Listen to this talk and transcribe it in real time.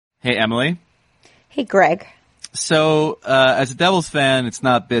Hey, Emily. Hey, Greg. So, as a Devils fan, it's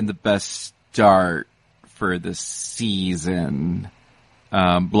not been the best start for the season.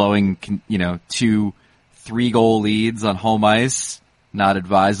 Blowing, 2 3-goal leads on home ice, not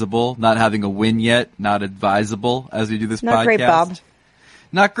advisable. Not having a win yet, not advisable as we do this podcast. Not great, Bob.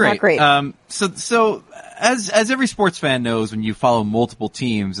 Not great. Not great. So as every sports fan knows, when you follow multiple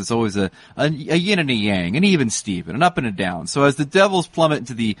teams, it's always a yin and a yang, an even Steven, an up and a down. So as the Devils plummet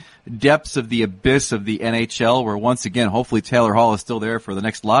into the depths of the abyss of the NHL, where once again, hopefully Taylor Hall is still there for the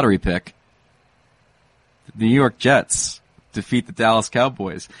next lottery pick, the New York Jets defeat the Dallas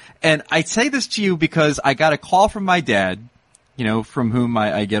Cowboys. And I say this to you because I got a call from my dad, from whom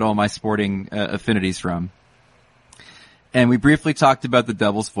I get all my sporting affinities from. And we briefly talked about the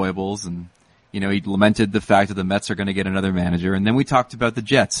Devils' foibles, and, he lamented the fact that the Mets are going to get another manager. And then we talked about the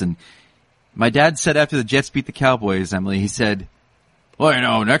Jets. And my dad said after the Jets beat the Cowboys, Emily, he said,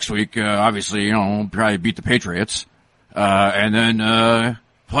 well, next week, obviously, we'll probably beat the Patriots. And then,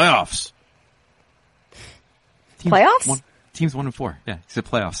 playoffs. Playoffs? Teams 1-4. Yeah, he said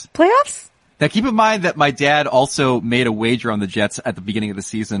playoffs. Playoffs? Now keep in mind that my dad also made a wager on the Jets at the beginning of the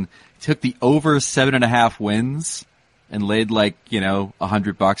season, took the over 7.5 wins, and laid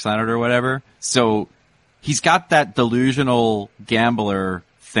 $100 on it or whatever. So he's got that delusional gambler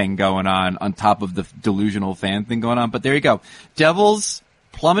thing going on top of the delusional fan thing going on. But there you go. Devils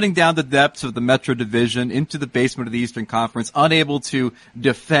plummeting down the depths of the Metro Division into the basement of the Eastern Conference, unable to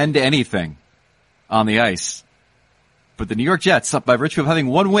defend anything on the ice. But the New York Jets, by virtue of having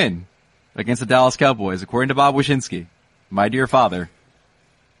one win against the Dallas Cowboys, according to Bob Wyszynski, my dear father,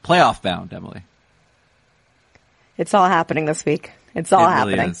 playoff bound, Emily. It's all happening this week. It's all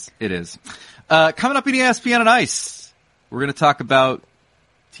happening. Really is. It is. Coming up in ESPN on Ice, we're going to talk about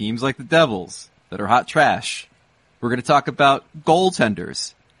teams like the Devils that are hot trash. We're going to talk about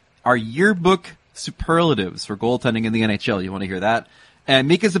goaltenders, our yearbook superlatives for goaltending in the NHL. You want to hear that? And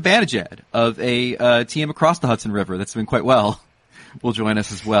Mika Zibanejad of a team across the Hudson River that's been quite well will join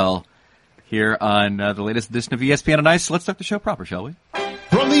us as well here on the latest edition of ESPN on Ice. Let's start the show proper, shall we?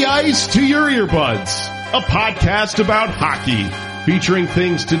 From the ice to your earbuds, a podcast about hockey, featuring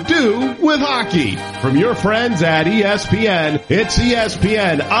things to do with hockey. From your friends at ESPN, it's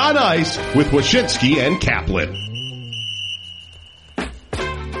ESPN on Ice with Wyszynski and Kaplan.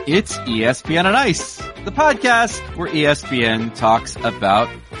 It's ESPN on Ice, the podcast where ESPN talks about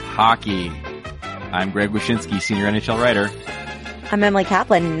hockey. I'm Greg Wyszynski, senior NHL writer. I'm Emily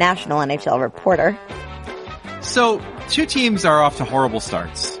Kaplan, national NHL reporter. So, 2 teams are off to horrible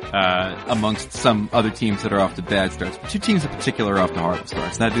starts, amongst some other teams that are off to bad starts. But 2 teams in particular are off to horrible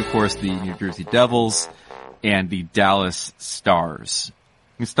starts. And that is, of course, the New Jersey Devils and the Dallas Stars.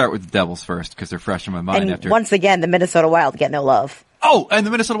 We can start with the Devils first, because they're fresh in my mind And after... once again, the Minnesota Wild get no love. Oh, and the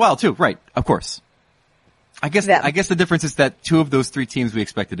Minnesota Wild, too. Right, of course. I guess the difference is that 2 of those 3 teams we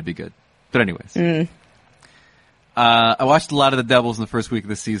expected to be good. But anyways. I watched a lot of the Devils in the first week of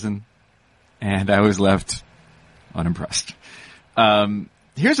the season, and I was left unimpressed.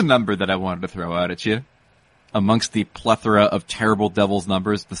 Here's a number that I wanted to throw out at you amongst the plethora of terrible Devils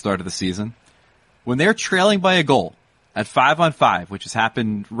numbers at the start of the season. When they're trailing by a goal at 5-on-5, which has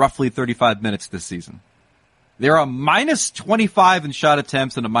happened roughly 35 minutes this season, they're a -25 in shot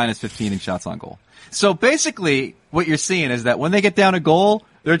attempts and a -15 in shots on goal. So basically, what you're seeing is that when they get down a goal,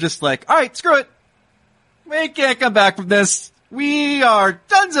 they're just like, all right, screw it. We can't come back from this. We are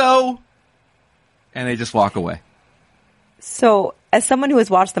donezo. And they just walk away. So, as someone who has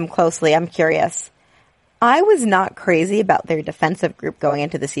watched them closely, I'm curious. I was not crazy about their defensive group going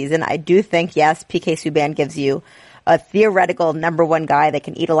into the season. I do think, yes, PK Subban gives you a theoretical number 1 guy that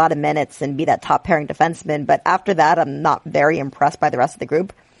can eat a lot of minutes and be that top pairing defenseman. But after that, I'm not very impressed by the rest of the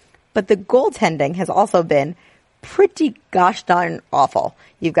group. But the goaltending has also been pretty gosh darn awful.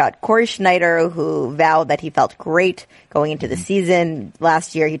 You've got Corey Schneider, who vowed that he felt great going into the season.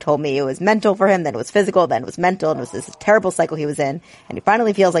 Last year, he told me it was mental for him, then it was physical, then it was mental, and it was this terrible cycle he was in. And he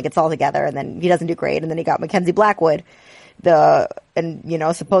finally feels like it's all together, and then he doesn't do great. And then he got Mackenzie Blackwood, supposed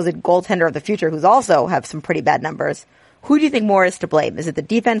goaltender of the future, who's also have some pretty bad numbers. Who do you think more is to blame? Is it the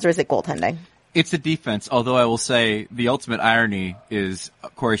defense or is it goaltending? It's the defense, although I will say the ultimate irony is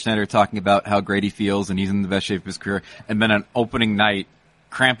Corey Schneider talking about how great he feels and he's in the best shape of his career, and then on opening night,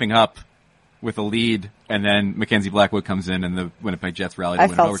 cramping up with a lead, and then Mackenzie Blackwood comes in and the Winnipeg Jets rally to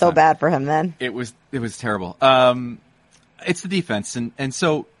win I felt overtime. so bad for him then. It was terrible. It's the defense, and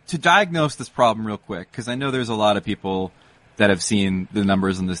so to diagnose this problem real quick, because I know there's a lot of people that have seen the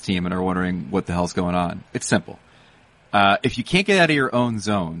numbers on this team and are wondering what the hell's going on. It's simple. If you can't get out of your own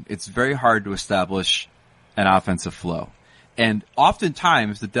zone, it's very hard to establish an offensive flow. And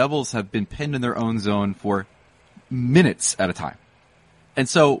oftentimes the Devils have been pinned in their own zone for minutes at a time. And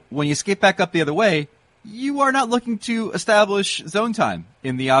so when you skate back up the other way, you are not looking to establish zone time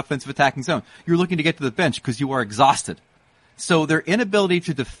in the offensive attacking zone. You're looking to get to the bench because you are exhausted. So their inability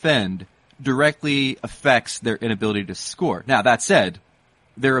to defend directly affects their inability to score. Now, that said,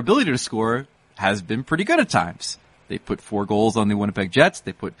 their ability to score has been pretty good at times. They put 4 goals on the Winnipeg Jets.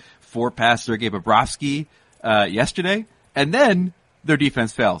 They put 4 past Sergei Bobrovsky yesterday. And then their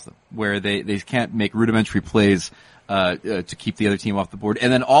defense fails them, where they can't make rudimentary plays to keep the other team off the board.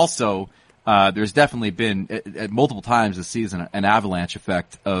 And then also, there's definitely been, at multiple times this season, an avalanche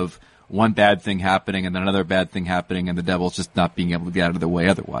effect of one bad thing happening and then another bad thing happening and the Devils just not being able to get out of their way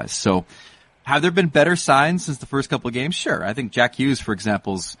otherwise. So, have there been better signs since the first couple of games? Sure. I think Jack Hughes, for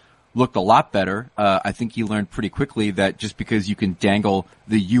example's looked a lot better. I think he learned pretty quickly that just because you can dangle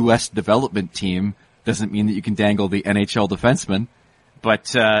the U.S. development team doesn't mean that you can dangle the NHL defenseman.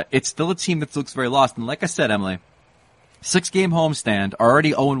 But it's still a team that looks very lost. And like I said, Emily, 6-game homestand,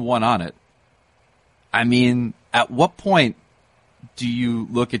 already 0-1 on it. I mean, at what point do you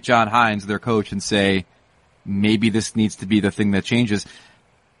look at John Hynes, their coach, and say, maybe this needs to be the thing that changes?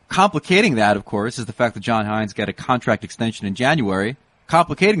 Complicating that, of course, is the fact that John Hynes got a contract extension in January.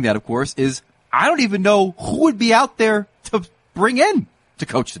 Complicating that, of course, is I don't even know who would be out there to bring in to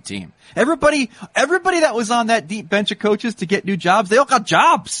coach the team. Everybody that was on that deep bench of coaches to get new jobs, they all got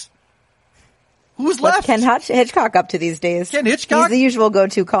jobs. Who's left? What's Ken Hitchcock up to these days? Ken Hitchcock? He's the usual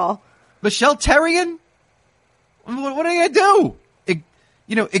go-to call. Michelle Terrian? What are you going to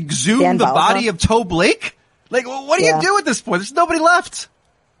do? Exhume Dan the Balza? body of Toe Blake? Like, what do you do at this point? There's nobody left.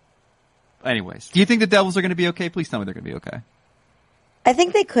 Anyways, do you think the Devils are going to be okay? Please tell me they're going to be okay. I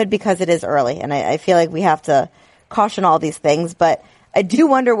think they could because it is early, and I feel like we have to caution all these things, but I do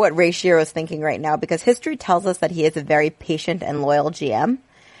wonder what Ray Shero is thinking right now because history tells us that he is a very patient and loyal GM,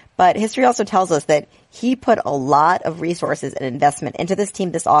 but history also tells us that he put a lot of resources and investment into this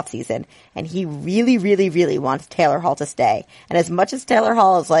team this offseason, and he really, really, really wants Taylor Hall to stay. And as much as Taylor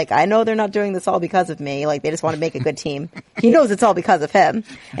Hall is like, I know they're not doing this all because of me, like they just want to make a good team, he knows it's all because of him,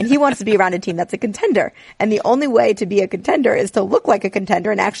 and he wants to be around a team that's a contender. And the only way to be a contender is to look like a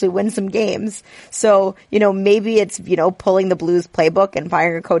contender and actually win some games. So, maybe it's, pulling the Blues playbook and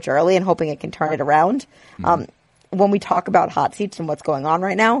firing a coach early and hoping it can turn it around. When we talk about hot seats and what's going on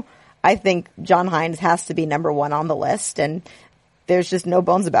right now, I think John Hynes has to be number 1 on the list, and there's just no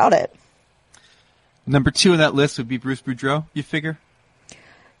bones about it. Number 2 on that list would be Bruce Boudreau, you figure?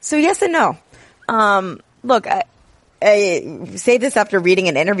 So yes and no. Look, I say this after reading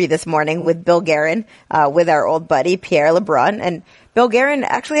an interview this morning with Bill Guerin, with our old buddy Pierre LeBrun, and Bill Guerin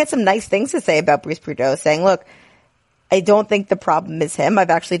actually had some nice things to say about Bruce Boudreau, saying, look, I don't think the problem is him. I've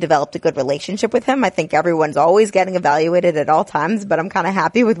actually developed a good relationship with him. I think everyone's always getting evaluated at all times, but I'm kind of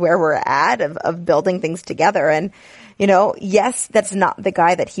happy with where we're at of building things together. And, yes, that's not the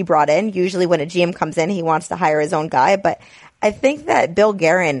guy that he brought in. Usually when a GM comes in, he wants to hire his own guy. But I think that Bill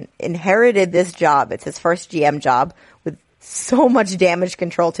Guerin inherited this job. It's his first GM job with so much damage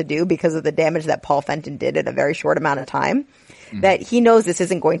control to do because of the damage that Paul Fenton did in a very short amount of time. That he knows this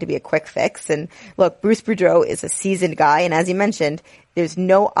isn't going to be a quick fix. And look, Bruce Boudreau is a seasoned guy. And as you mentioned, there's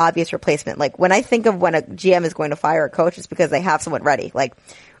no obvious replacement. Like when I think of when a GM is going to fire a coach, it's because they have someone ready. Like,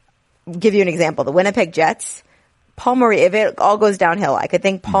 give you an example. The Winnipeg Jets, Paul Maurice, if it all goes downhill, I could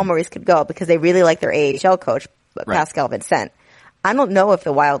think Paul Maurice could go because they really like their AHL coach, Pascal Vincent. I don't know if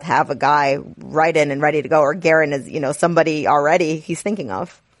the Wild have a guy right in and ready to go, or Guerin is, somebody already he's thinking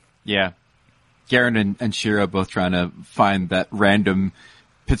of. Yeah. Guerin and Shira both trying to find that random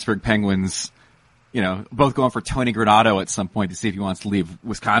Pittsburgh Penguins, both going for Tony Granato at some point to see if he wants to leave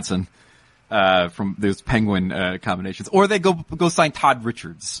Wisconsin, from those Penguin, combinations. Or they go sign Todd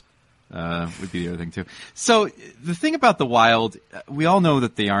Richards, would be the other thing too. So the thing about the Wild, we all know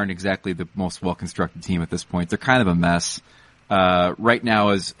that they aren't exactly the most well-constructed team at this point. They're kind of a mess. Right now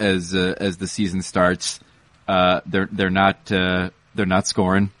as the season starts, they're not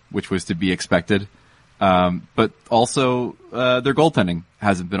scoring, which was to be expected. But also, their goaltending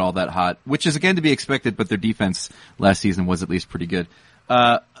hasn't been all that hot, which is again to be expected, but their defense last season was at least pretty good.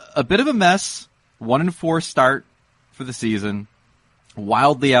 A bit of a mess, 1-4 start for the season,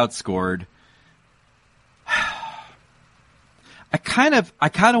 wildly outscored. I kind of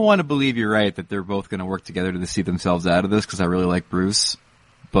want to believe you're right that they're both going to work together to see themselves out of this because I really like Bruce.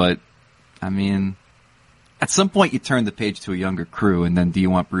 But, I mean, at some point you turn the page to a younger crew, and then do you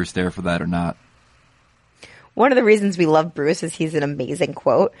want Bruce there for that or not? One of the reasons we love Bruce is he's an amazing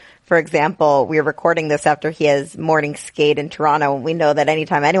quote. For example, we're recording this after he has morning skate in Toronto, and we know that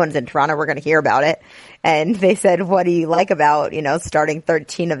anytime anyone's in Toronto, we're going to hear about it. And they said, what do you like about, starting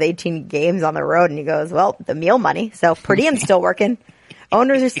 13 of 18 games on the road? And he goes, well, the meal money. So per diem's still working.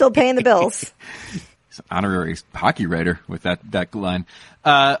 Owners are still paying the bills. He's an honorary hockey writer with that line.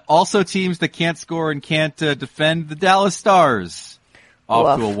 Also teams that can't score and can't defend, the Dallas Stars.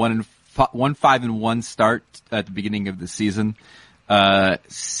 Off to a 1-5-1 start at the beginning of the season.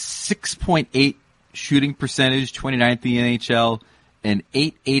 6.8 shooting percentage, 29th in the NHL, and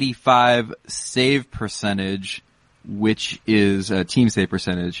 .885 save percentage, which is team save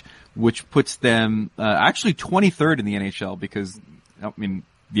percentage, which puts them actually 23rd in the NHL because,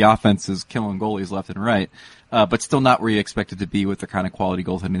 the offense is killing goalies left and right, but still not where you expect it to be with the kind of quality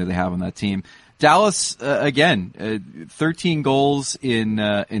goaltending that they have on that team. Dallas, again, 13 goals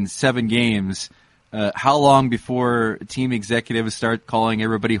in 7 games. How long before team executives start calling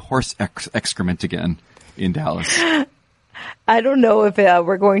everybody horse excrement again in Dallas? I don't know if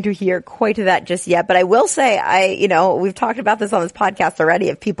we're going to hear quite that just yet, but I will say we've talked about this on this podcast already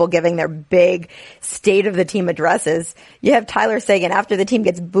of people giving their big state of the team addresses. You have Tyler Seguin after the team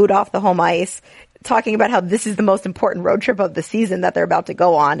gets booed off the home ice talking about how this is the most important road trip of the season that they're about to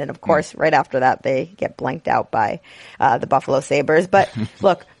go on. And of course, right after that, they get blanked out by the Buffalo Sabres. But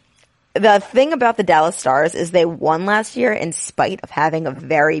look, the thing about the Dallas Stars is they won last year in spite of having a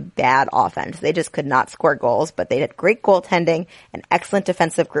very bad offense. They just could not score goals, but they had great goaltending, an excellent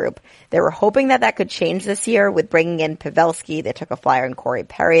defensive group. They were hoping that could change this year with bringing in Pavelski. They took a flyer on Corey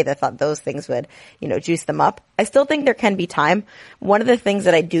Perry. They thought those things would, juice them up. I still think there can be time. One of the things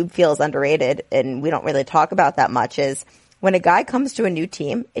that I do feel is underrated, and we don't really talk about that much, is when a guy comes to a new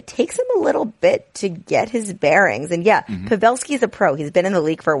team, it takes him a little bit to get his bearings. And Pavelski's a pro. He's been in the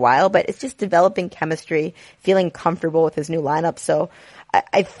league for a while, but it's just developing chemistry, feeling comfortable with his new lineup. So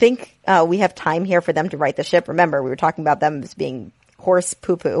I think we have time here for them to right the ship. Remember, we were talking about them as being horse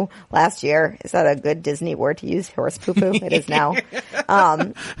poo-poo last year. Is that a good Disney word to use? Horse poo-poo? It is now.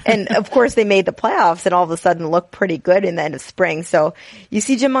 And of course they made the playoffs and all of a sudden looked pretty good in the end of spring. So you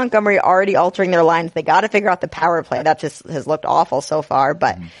see Jim Montgomery already altering their lines. They got to figure out the power play. That just has looked awful so far,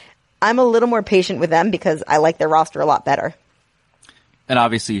 but I'm a little more patient with them because I like their roster a lot better. And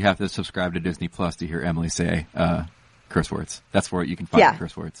obviously you have to subscribe to Disney Plus to hear Emily say, curse words. That's where you can find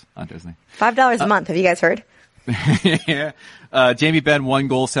curse words on Disney. $5 a month. Have you guys heard? Yeah. Jamie Benn, 1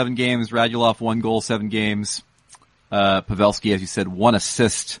 goal, 7 games. Radulov, 1 goal, 7 games. Pavelski, as you said, 1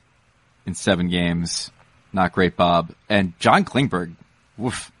 assist in 7 games. Not great, Bob. And John Klingberg,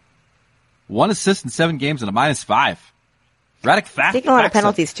 1 assist in 7 games and a -5. Radek Faksa. Taking a lot of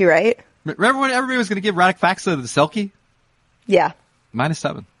penalties too, right? Remember when everybody was going to give Radek Faksa the Selke? Yeah.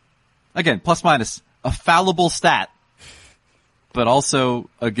 -7. Again, plus minus. A fallible stat. But also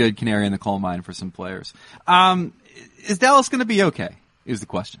a good canary in the coal mine for some players. Is Dallas going to be okay, is the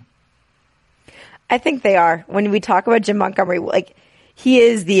question. I think they are. When we talk about Jim Montgomery, he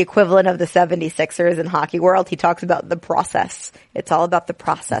is the equivalent of the 76ers in hockey world. He talks about the process. It's all about the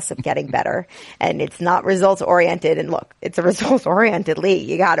process of getting better. And it's not results oriented. And look, it's a results oriented league.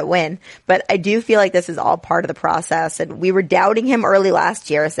 You got to win. But I do feel like this is all part of the process. And we were doubting him early last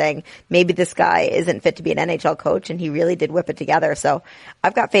year saying maybe this guy isn't fit to be an NHL coach. And he really did whip it together. So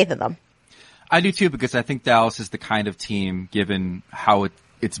I've got faith in them. I do too, because I think Dallas is the kind of team, given how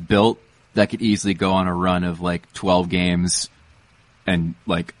it's built, that could easily go on a run of 12 games and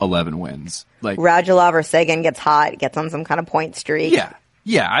 11 wins. Radulov or Seguin gets hot, gets on some kind of point streak.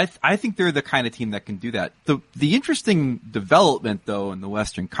 Yeah. I think they're the kind of team that can do that. The interesting development, though, in the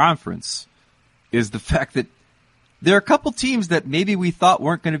Western Conference is the fact that there are a couple teams that maybe we thought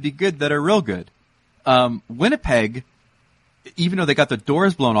weren't going to be good that are real good. Winnipeg, even though they got the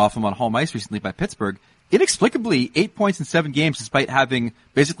doors blown off them on home ice recently by Pittsburgh, inexplicably 8 points in 7 games despite having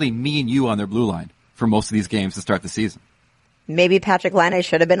basically me and you on their blue line for most of these games to start the season. Maybe Patrick Laine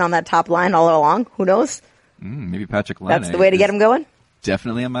should have been on that top line all along. Who knows? Maybe Patrick Laine. That's the way to get him going?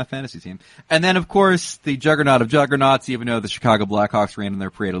 Definitely on my fantasy team. And then, of course, the juggernaut of juggernauts, even though the Chicago Blackhawks ran in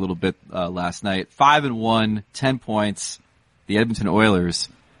their parade a little bit last night. 5-1, 10 points. The Edmonton Oilers.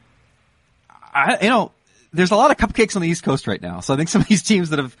 There's a lot of cupcakes on the East Coast right now. So I think some of these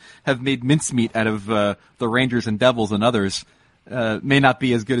teams that have made mincemeat out of the Rangers and Devils and others may not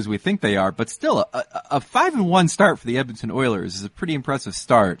be as good as we think they are. But still, a 5-1 start for the Edmonton Oilers is a pretty impressive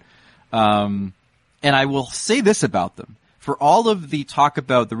start. And I will say this about them. For all of the talk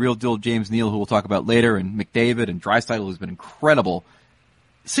about the real deal James Neal, who we'll talk about later, and McDavid and Draisaitl, who's been incredible,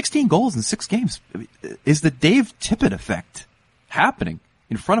 16 goals in 6 games. Is the Dave Tippett effect happening?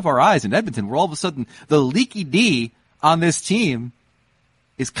 in front of our eyes in Edmonton, where all of a sudden the leaky D on this team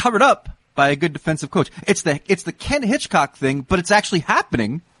is covered up by a good defensive coach. It's the Ken Hitchcock thing, but it's actually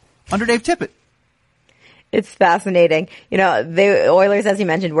happening under Dave Tippett. It's fascinating. The Oilers, as you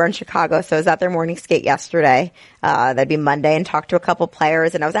mentioned, were in Chicago, so I was at their morning skate yesterday. That'd be Monday, and talked to a couple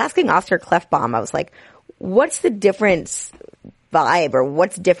players. And I was asking Oscar Klefbom, I was like, what's the difference vibe, or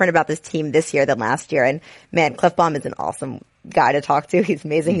what's different about this team this year than last year? And man, Klefbom is an awesome guy to talk to. He's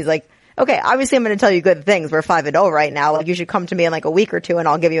amazing. He's like, okay, obviously I'm going to tell you good things. We're 5-0 right now. Like, you should come to me in like a week or two and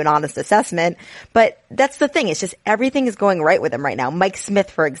I'll give you an honest assessment. But that's the thing. It's just everything is going right with him right now. Mike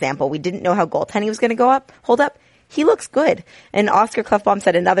Smith, for example, we didn't know how goaltending was going to hold up. He looks good. And Oscar Klefbom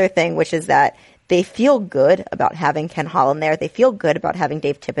said another thing, which is that they feel good about having Ken Holland there. They feel good about having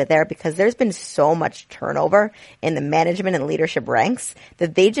Dave Tippett there, because there's been so much turnover in the management and leadership ranks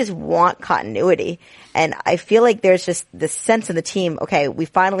that they just want continuity. And I feel like there's just this sense in the team, okay, we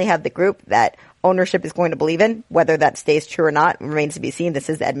finally have the group that ownership is going to believe in. Whether that stays true or not remains to be seen. This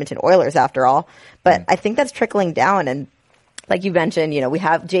is the Edmonton Oilers after all. But I think that's trickling down. And like you mentioned, we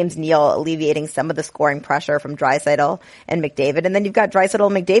have James Neal alleviating some of the scoring pressure from Draisaitl and McDavid. And then you've got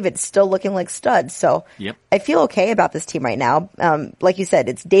Draisaitl and McDavid still looking like studs. So I feel okay about this team right now. Like you said,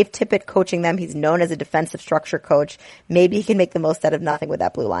 it's Dave Tippett coaching them. He's known as a defensive structure coach. Maybe he can make the most out of nothing with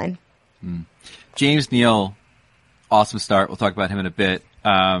that blue line. James Neal, awesome start. We'll talk about him in a bit.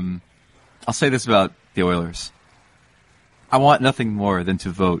 I'll say this about the Oilers. I want nothing more than to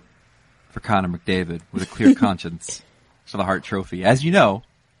vote for Connor McDavid with a clear conscience for the Hart Trophy. As you know,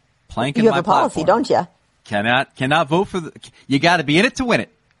 plank in my You have a policy, platform, don't you? Cannot vote for you got to be in it to win it.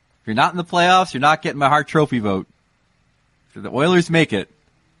 If you're not in the playoffs, you're not getting my Hart Trophy vote. If the Oilers make it,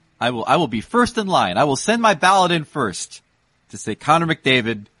 I will be first in line. I will send my ballot in first to say Connor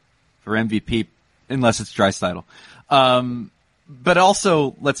McDavid for MVP, unless it's Draisaitl. But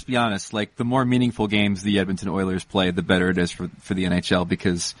also, let's be honest, like, the more meaningful games the Edmonton Oilers play, the better it is for the NHL,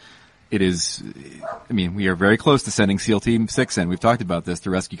 because it is, we are very close to sending SEAL Team 6 in. We've talked about this to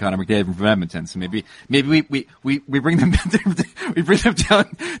rescue Connor McDavid from Edmonton. So maybe we bring them, we bring them down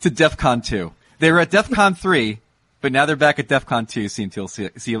to DEFCON 2. They were at DEFCON 3, but now they're back at DEFCON 2,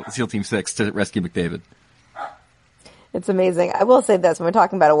 SEAL Team 6 to rescue McDavid. It's amazing. I will say this, when we're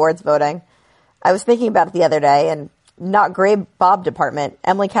talking about awards voting, I was thinking about it the other day, and not great Bob department.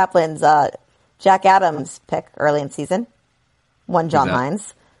 Emily Kaplan's Jack Adams pick early in season won John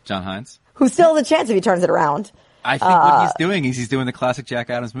Hines. John Hines? Who still has a chance if he turns it around. I think what he's doing is he's doing the classic Jack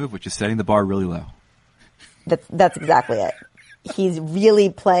Adams move, which is setting the bar really low. That's exactly it. He's really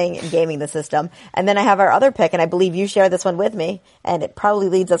playing and gaming the system. And then I have our other pick, and I believe you share this one with me, and it probably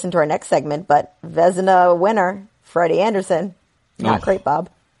leads us into our next segment, but Vezina winner, Freddie Anderson. Not great, Bob.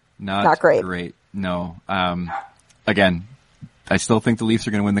 Not great. No. Again, I still think the Leafs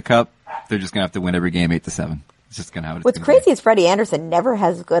are going to win the Cup. They're just going to have to win every game 8-7. It's just going to happen. What's crazy is Freddie Anderson never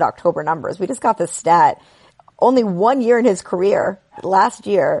has good October numbers. We just got this stat. Only 1 year in his career, last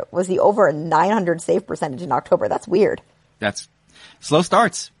year, was he over a 900 save percentage in October. That's weird. That's slow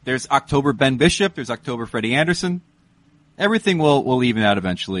starts. There's October Ben Bishop. There's October Freddie Anderson. Everything will even out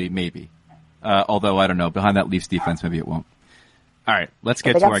eventually, maybe. Although, I don't know. Behind that Leafs defense, maybe it won't. All right, let's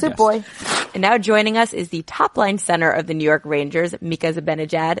get to our guest. Boy. And now joining us is the top line center of the New York Rangers, Mika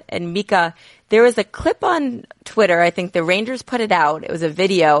Zibanejad. And Mika, there was a clip on Twitter. I think the Rangers put it out. It was a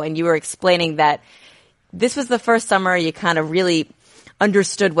video, and you were explaining that this was the first summer you kind of really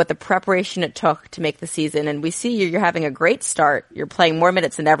understood what the preparation it took to make the season. And we see you're having a great start. You're playing more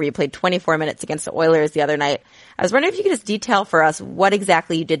minutes than ever. You played 24 minutes against the Oilers the other night. I was wondering if you could just detail for us what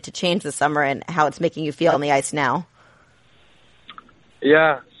exactly you did to change the summer and how it's making you feel on the ice now.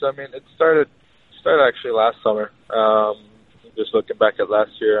 Yeah, so it started actually last summer. Just looking back at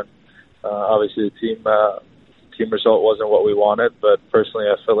last year, obviously the team result wasn't what we wanted, but personally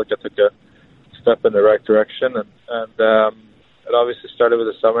I feel like I took a step in the right direction, and it obviously started with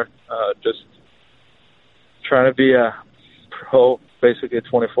the summer, just trying to be a pro basically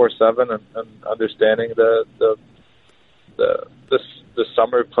 24/7 and understanding the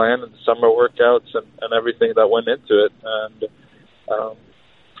summer plan and the summer workouts and everything that went into it, and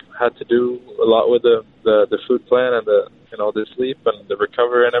had to do a lot with the food plan and the sleep and the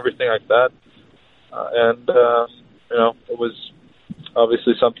recovery and everything like that. It was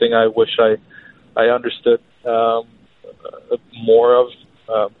obviously something I wish I understood more of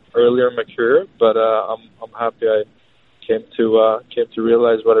earlier in my career, but I'm happy I came to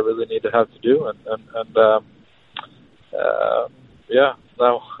realize what I really need to have to do,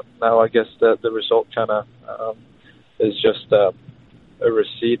 now I guess that the result kind of is just a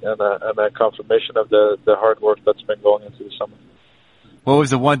receipt and a confirmation of the hard work that's been going into the summer. What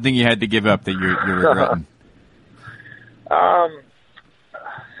was the one thing you had to give up that you're regretting? I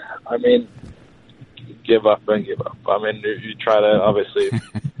mean, give up and give up. I mean, you try to obviously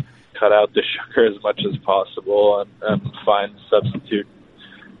cut out the sugar as much as possible and find substitute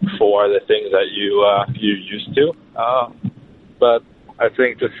for the things that you used to. But I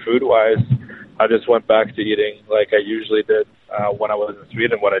think just food-wise, I just went back to eating like I usually did when I was in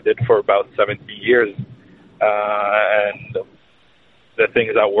Sweden, what I did for about 17 years. And the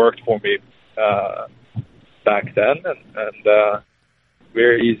things that worked for me back then, and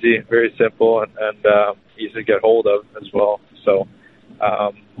very easy, very simple, and easy to get hold of as well. So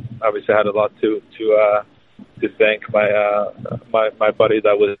obviously I had a lot to thank my buddy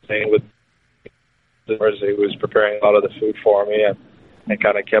that was staying with me, who was preparing a lot of the food for me and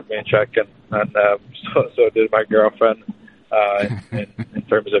kind of kept me in check, and so did my girlfriend in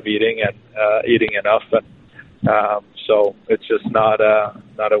terms of eating and eating enough. And so it's just not a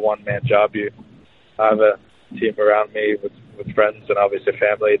one-man job. You have a team around me with friends and obviously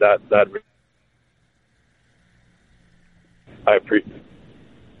family that I appreciate.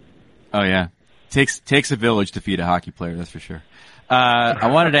 Oh yeah, takes a village to feed a hockey player, that's for sure. I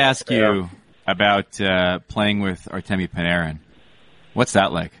wanted to ask you about playing with Artemi Panarin. What's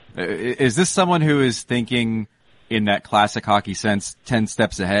that like? Is this someone who is thinking in that classic hockey sense 10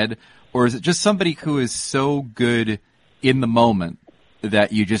 steps ahead, or is it just somebody who is so good in the moment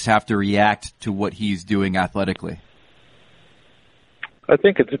that you just have to react to what he's doing athletically? I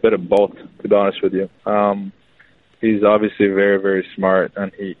think it's a bit of both, to be honest with you. He's obviously very, very smart,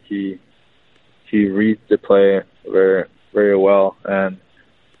 and he reads the play very, very well, and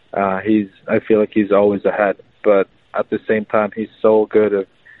I feel like he's always ahead. But at the same time, he's so good at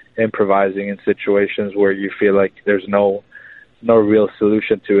improvising in situations where you feel like there's no real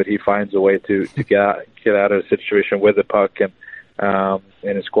solution to it. He finds a way to get out of a situation with the puck and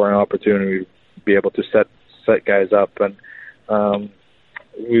in a scoring opportunity, be able to set guys up. And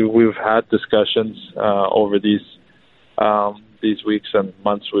we've had discussions over these weeks and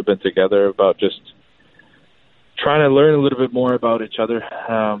months we've been together about just trying to learn a little bit more about each other,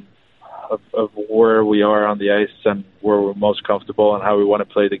 of where we are on the ice and where we're most comfortable and how we want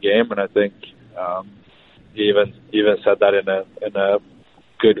to play the game. And I think he even said that in a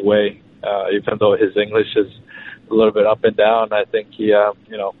good way, even though his English is a little bit up and down. I think we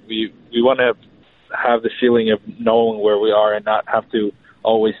want to have the feeling of knowing where we are and not have to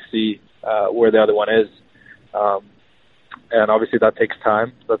always see where the other one is. And obviously that takes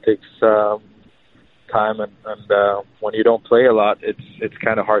time. That takes time, and when you don't play a lot, it's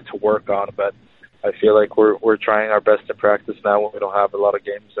kind of hard to work on. But I feel like we're trying our best in practice now when we don't have a lot of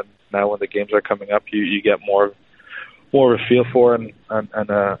games, and now when the games are coming up, you get more of a feel for and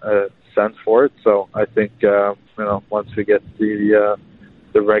a sense for it. So I think once we get the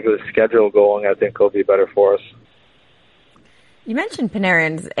regular schedule going, I think it'll be better for us. You mentioned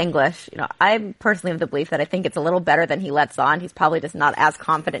Panarin's English. I'm personally of the belief that I think it's a little better than he lets on. He's probably just not as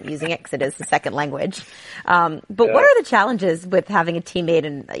confident using it because it is the second language. But what are the challenges with having a teammate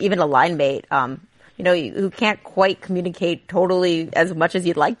and even a line mate, who can't quite communicate totally as much as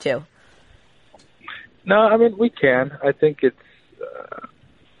you'd like to? No, I mean, we can. I think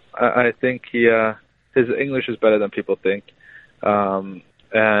I think his English is better than people think.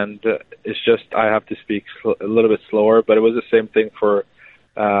 And it's just I have to speak a little bit slower. But it was the same thing for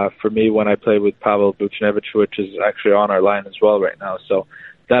me when I played with Pavel Buchnevich, which is actually on our line as well right now. So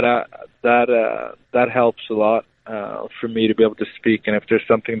that helps a lot for me to be able to speak. And if there's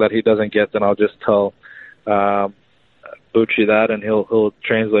something that he doesn't get, then I'll just tell Bucci that, and he'll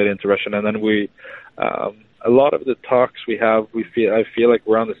translate it into Russian. And then a lot of the talks we have, I feel like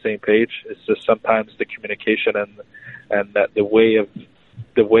we're on the same page. It's just sometimes the communication and that the ways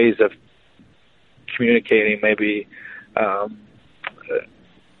of communicating maybe some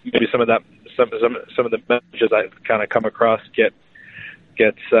of the messages I've kind of come across gets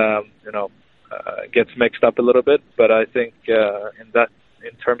mixed up a little bit. But I think in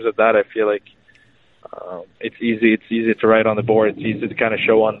terms of that, I feel like it's easy to write on the board. It's easy to kind of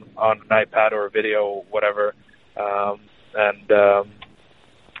show on an iPad or a video or whatever,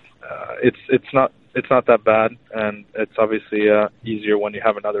 it's not that bad, and it's obviously easier when you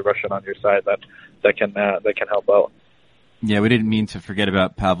have another Russian on your side that can help out. Yeah, we didn't mean to forget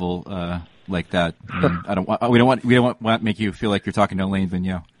about Pavel like that. I mean, we don't want to make you feel like you're talking to Alain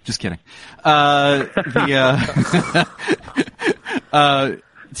Vigneault. Just kidding.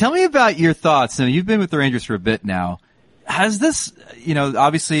 Tell me about your thoughts. Now, you've been with the Rangers for a bit now. Has this,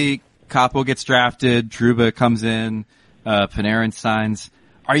 obviously Capo gets drafted, Trouba comes in, Panarin signs.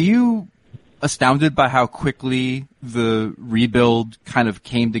 Are you astounded by how quickly the rebuild kind of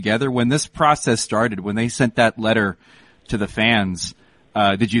came together? When this process started, when they sent that letter to the fans,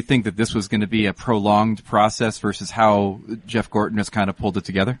 did you think that this was going to be a prolonged process versus how Jeff Gorton has kind of pulled it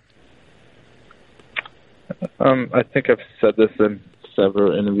together? I think I've said this in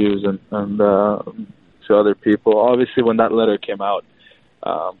several interviews and to other people. Obviously, when that letter came out,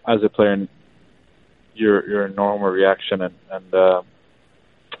 as a player, your normal reaction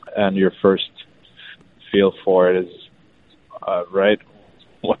and your first feel for it is right.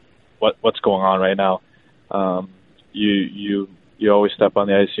 What's going on right now? You always step on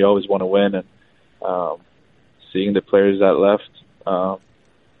the ice. You always want to win, and seeing the players that left,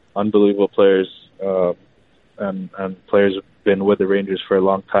 unbelievable players, and players have been with the Rangers for a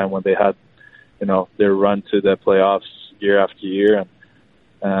long time when they had, their run to the playoffs year after year,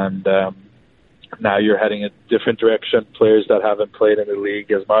 and now you're heading a different direction. Players that haven't played in the league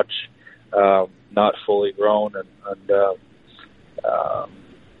as much, not fully grown, and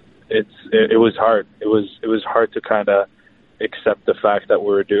it was hard. It was hard to kind of accept the fact that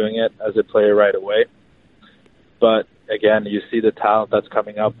we were doing it as a player right away. But again, you see the talent that's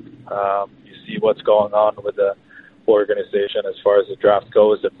coming up. You see what's going on with the organization as far as the draft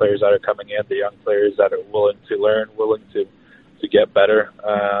goes, the players that are coming in, the young players that are willing to learn, willing to get better.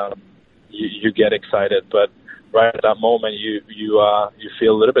 You get excited, but right at that moment, you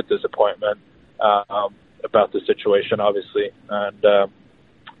feel a little bit disappointment about the situation, obviously, and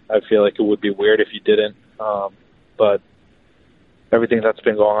I feel like it would be weird if you didn't. But everything that's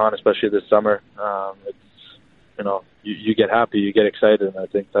been going on, especially this summer, you get happy, you get excited, and I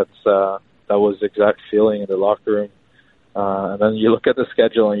think that was the exact feeling in the locker room. And then you look at the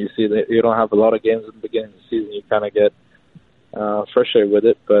schedule and you see that you don't have a lot of games at the beginning of the season. You kind of get frustrated with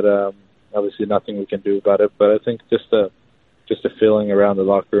it, but obviously nothing we can do about it. But I think just a feeling around the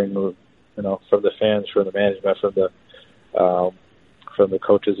locker room, from the fans, from the management, from the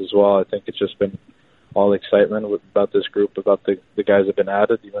coaches as well. I think it's just been all excitement about this group, about the guys that have been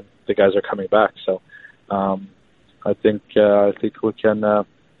added, even the guys are coming back. So I think we can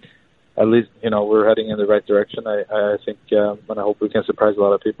at least we're heading in the right direction. I think and I hope we can surprise a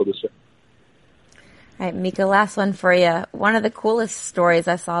lot of people this year. All right, Mika, last one for you. One of the coolest stories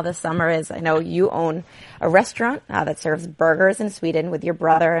I saw this summer is I know you own a restaurant that serves burgers in Sweden with your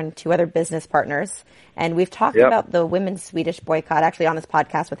brother and two other business partners. And we've talked about the women's Swedish boycott actually on this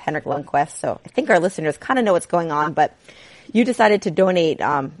podcast with Henrik Lundqvist. So I think our listeners kind of know what's going on, but you decided to donate,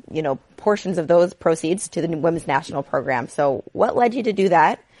 portions of those proceeds to the women's national program. So what led you to do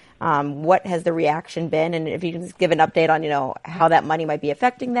that? What has the reaction been? And if you can just give an update on, how that money might be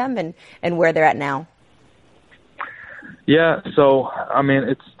affecting them and where they're at now. Yeah, so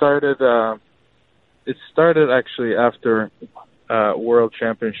it started actually after World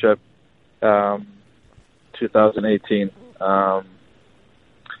Championship 2018,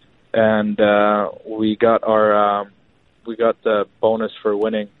 and we got the bonus for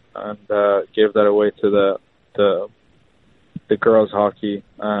winning and gave that away to the girls hockey,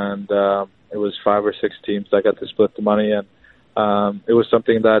 and it was 5 or 6 teams that got to split the money, and it was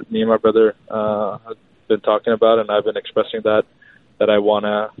something that me and my brother had been talking about, and I've been expressing that I want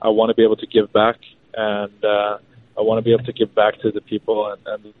to be able to give back, and I want to be able to give back to the people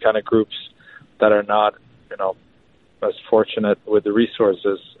and the kind of groups that are not as fortunate with the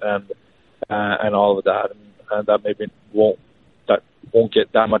resources and all of that, and that maybe won't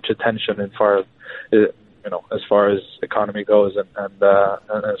get that much attention as far as economy goes and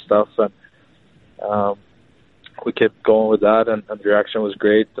stuff, and we kept going with that, and the reaction was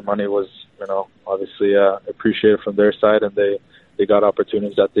great. The money was obviously appreciated from their side, and they got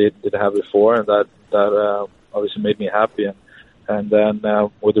opportunities that they didn't have before, and that obviously made me happy. And then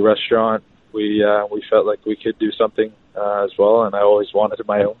with the restaurant, we felt like we could do something as well, and I always wanted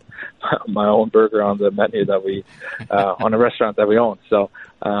my own burger on the menu that we on a restaurant that we own. So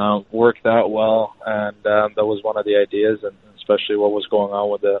worked out well, and that was one of the ideas, and especially what was going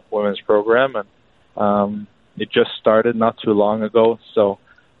on with the women's program, and it just started not too long ago. So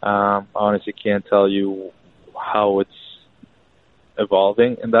I honestly can't tell you how it's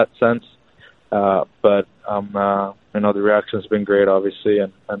evolving in that sense, but the reaction's been great, obviously,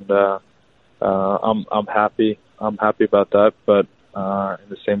 and I'm happy. I'm happy about that. But in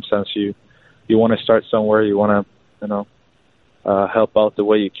the same sense, you want to start somewhere. You want to help out the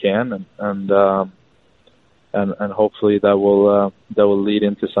way you can, and hopefully that will lead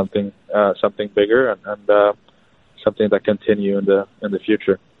into something bigger and something that continue in the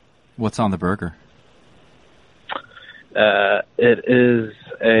future. What's on the burger? It is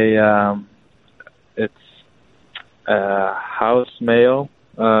it's house mayo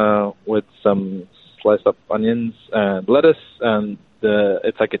with some sliced up onions and lettuce, and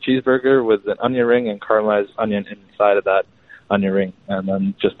it's like a cheeseburger with an onion ring and caramelized onion inside of that onion ring, and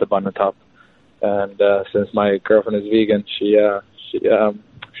then just the bun on top. And since my girlfriend is vegan, she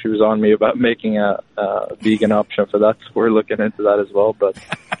was on me about making a vegan option for that. So we're looking into that as well. But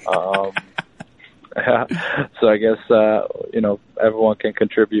yeah, so I guess everyone can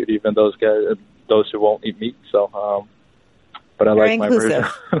contribute, even those who won't eat meat. So. But I very like inclusive. my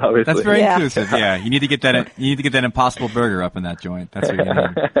version, obviously. That's very inclusive. Yeah, you need to get that Impossible Burger up in that joint. That's what you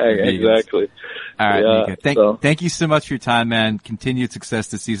need. Exactly. All right, Yeah, Mika. Thank you so much for your time, man. Continued success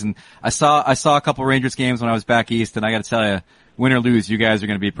this season. I saw a couple Rangers games when I was back east, and I got to tell you, win or lose, you guys are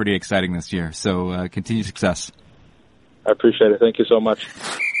going to be pretty exciting this year. So continued success. I appreciate it. Thank you so much.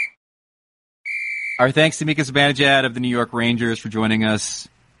 Our thanks to Mika Zibanejad of the New York Rangers for joining us.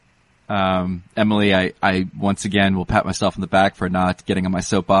 Emily, I once again will pat myself on the back for not getting on my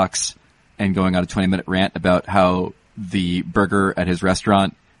soapbox and going on a 20-minute rant about how the burger at his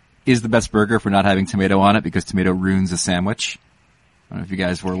restaurant is the best burger for not having tomato on it because tomato ruins a sandwich. I don't know if you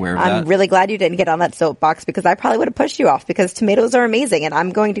guys were aware of that. I'm really glad you didn't get on that soapbox because I probably would have pushed you off because tomatoes are amazing, and I'm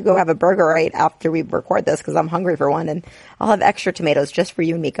going to go have a burger right after we record this because I'm hungry for one, and I'll have extra tomatoes just for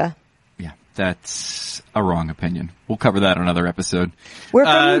you, Mika. Yeah, that's a wrong opinion. We'll cover that on another episode. We're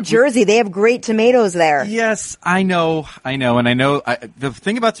from New Jersey. They have great tomatoes there. Yes, I know. And the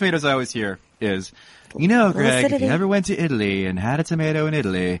thing about tomatoes I always hear is, Greg, if you ever went to Italy and had a tomato in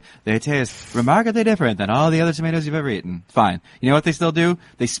Italy, they taste remarkably different than all the other tomatoes you've ever eaten. Fine. You know what they still do?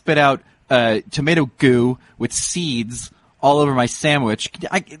 They spit out tomato goo with seeds all over my sandwich.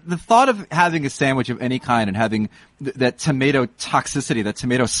 The thought of having a sandwich of any kind and having that tomato toxicity, that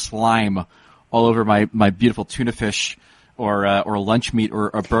tomato slime all over my beautiful tuna fish or lunch meat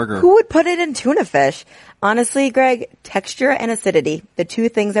or a burger. Who would put it in tuna fish? Honestly, Greg, texture and acidity, the two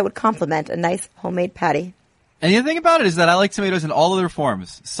things that would complement a nice homemade patty. And the thing about it is that I like tomatoes in all of their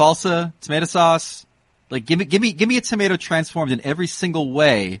forms. Salsa, tomato sauce. Like give me a tomato transformed in every single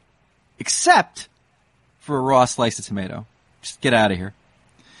way except for a raw slice of tomato. Just get out of here.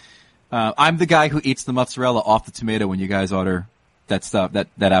 I'm the guy who eats the mozzarella off the tomato when you guys order that stuff, that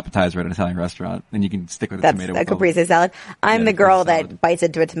appetizer at an Italian restaurant, and you can stick with the tomato. That's a caprese salad. I'm the girl that bites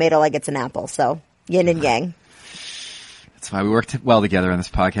into a tomato like it's an apple, so yin and yang. That's why we worked well together on this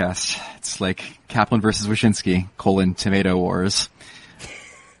podcast. It's like Kaplan versus Wyshynski, tomato wars.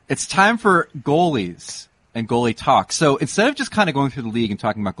 It's time for goalies and goalie talk. So instead of just kind of going through the league and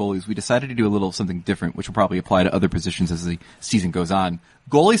talking about goalies, we decided to do a little something different, which will probably apply to other positions as the season goes on.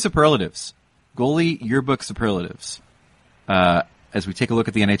 Goalie superlatives. Goalie yearbook superlatives. As we take a look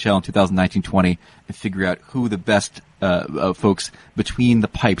at the NHL in 2019-20 and figure out who the best folks between the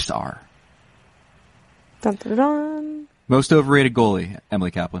pipes are. Dun, dun, dun. Most overrated goalie,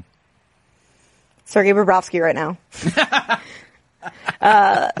 Emily Kaplan. Sergei Bobrovsky right now.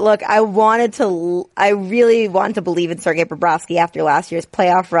 Look, I really wanted to believe in Sergei Bobrovsky after last year's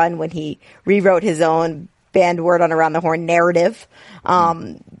playoff run when he rewrote his own banned word on Around the Horn narrative,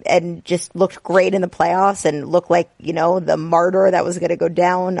 and just looked great in the playoffs and looked like, the martyr that was going to go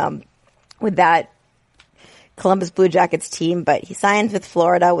down, with that Columbus Blue Jackets team. But he signs with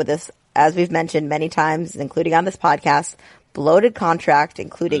Florida with this, as we've mentioned many times, including on this podcast, bloated contract,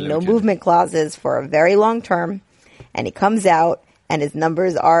 including no movement clauses for a very long term. And he comes out and his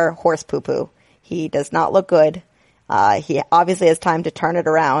numbers are horse poo poo. He does not look good. He obviously has time to turn it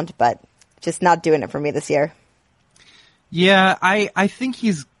around, but just not doing it for me this year. Yeah, I think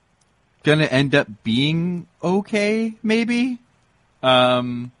he's gonna end up being okay, maybe.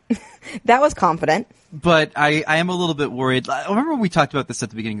 That was confident. But I am a little bit worried. I remember we talked about this at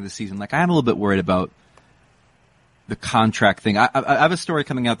the beginning of the season. Like, I am a little bit worried about the contract thing. I have a story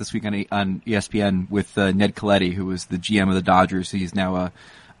coming out this week on ESPN with Ned Colletti, who was the GM of the Dodgers. He's now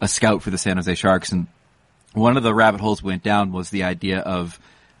a scout for the San Jose Sharks. And one of the rabbit holes we went down was the idea of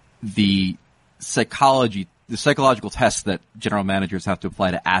the psychological tests that general managers have to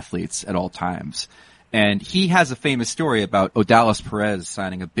apply to athletes at all times. And he has a famous story about Odalis Perez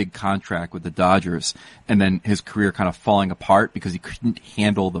signing a big contract with the Dodgers and then his career kind of falling apart because he couldn't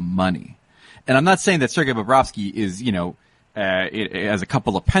handle the money. And I'm not saying that Sergei Bobrovsky is, as a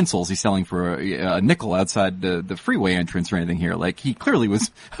couple of pencils he's selling for a nickel outside the freeway entrance or anything here. Like, he clearly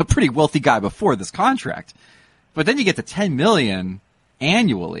was a pretty wealthy guy before this contract. But then you get to $10 million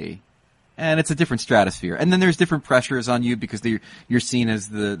annually, and it's a different stratosphere. And then there's different pressures on you because you're seen as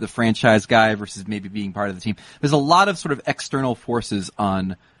the franchise guy versus maybe being part of the team. There's a lot of sort of external forces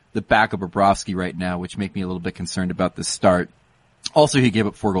on the back of Bobrovsky right now, which make me a little bit concerned about this start. Also, he gave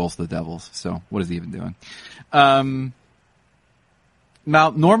up 4 goals to the Devils, so what is he even doing?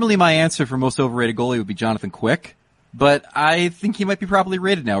 Now, normally my answer for most overrated goalie would be Jonathan Quick, but I think he might be properly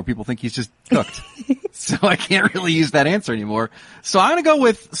rated now, where people think he's just cooked. So I can't really use that answer anymore. So I'm going to go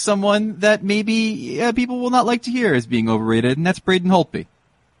with someone that maybe people will not like to hear as being overrated, and that's Braden Holtby.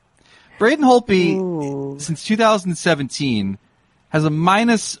 Braden Holtby, since 2017, has a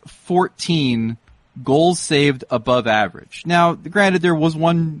minus 14 goals saved above average. Now, granted, there was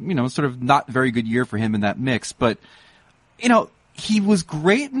one, sort of not very good year for him in that mix, but, he was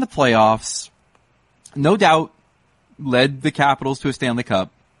great in the playoffs. No doubt led the Capitals to a Stanley Cup.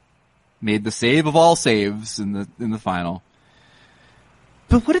 Made the save of all saves in the final.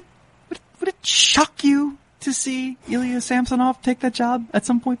 But would it shock you to see Ilya Samsonov take that job at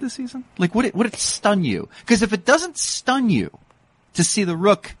some point this season? Like, would it stun you? Because if it doesn't stun you to see the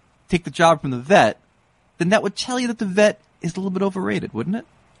Rook take the job from the vet, then that would tell you that the vet is a little bit overrated, wouldn't it?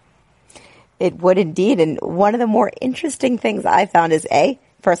 It would indeed. And one of the more interesting things I found is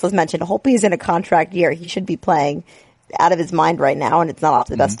first let's mention, Holtby is in a contract year. He should be playing out of his mind right now, and it's not off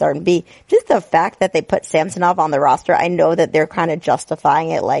to the best start. And B, just the fact that they put Samsonov on the roster, I know that they're kind of justifying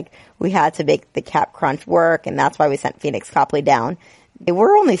it, like we had to make the cap crunch work, and that's why we sent Phoenix Copley down. They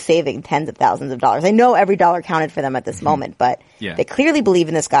were only saving tens of thousands of dollars. I know every dollar counted for them at this moment, but they clearly believe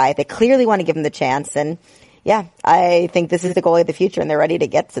in this guy. They clearly want to give him the chance, and I think this is the goalie of the future, and they're ready to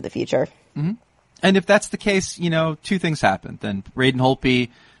get to the future. Mm-hmm. And if that's the case, two things happen. Then Braden Holtby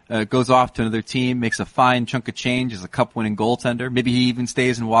goes off to another team, makes a fine chunk of change as a cup-winning goaltender. Maybe he even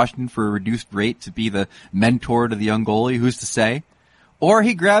stays in Washington for a reduced rate to be the mentor to the young goalie. Who's to say? Or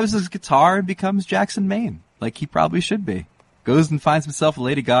he grabs his guitar and becomes Jackson Maine, like he probably should be. Goes and finds himself a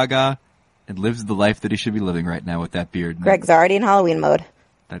Lady Gaga and lives the life that he should be living right now with that beard. Greg's already in Halloween mode.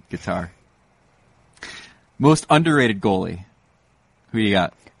 That guitar. Most underrated goalie. Who you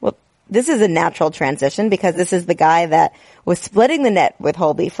got? Well, this is a natural transition because this is the guy that was splitting the net with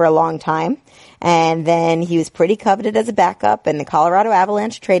Holtby for a long time. And then he was pretty coveted as a backup, and the Colorado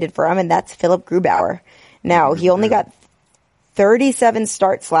Avalanche traded for him, and that's Philip Grubauer. Now, he only got 37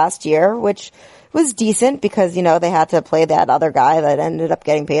 starts last year, which was decent because, they had to play that other guy that ended up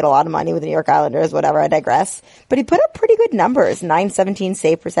getting paid a lot of money with the New York Islanders, whatever, I digress. But he put up pretty good numbers, .917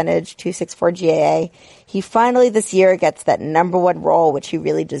 save percentage, .264 GAA. He finally this year gets that number one role, which he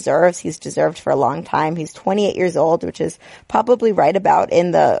really deserves. He's deserved for a long time. He's 28 years old, which is probably right about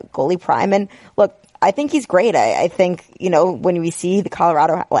in the goalie prime. And look, I think he's great. I think, when we see the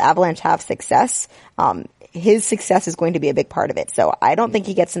Colorado Avalanche have success, his success is going to be a big part of it. So I don't think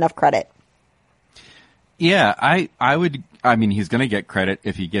he gets enough credit. Yeah, he's going to get credit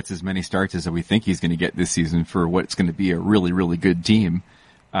if he gets as many starts as we think he's going to get this season for what's going to be a really, really good team.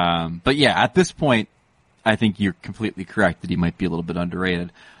 But yeah, at this point, I think you're completely correct that he might be a little bit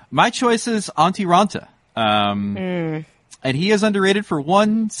underrated. My choice is Antti Ranta. And he is underrated for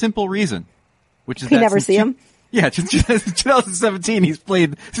one simple reason, which is you never see him? Yeah, since 2017, he's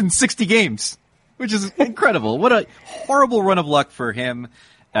played in 60 games, which is incredible. What a horrible run of luck for him.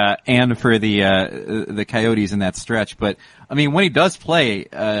 And for the Coyotes in that stretch. But, when he does play,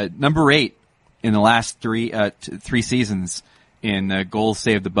 number 8 in the last three seasons in goals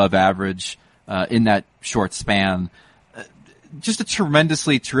saved above average, in that short span, just a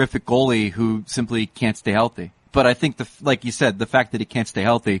tremendously terrific goalie who simply can't stay healthy. But I think like you said, the fact that he can't stay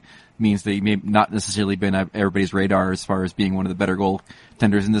healthy means that he may not necessarily been on everybody's radar as far as being one of the better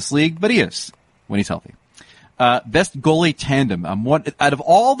goaltenders in this league, but he is when he's healthy. Best goalie tandem. Out of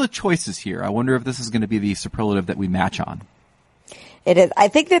all the choices here, I wonder if this is going to be the superlative that we match on. It is. I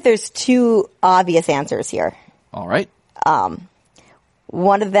think that there's two obvious answers here. All right.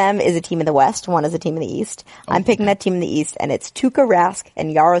 One of them is a team in the West. One is a team in the East. I'm picking that team in the East, and it's Tuukka Rask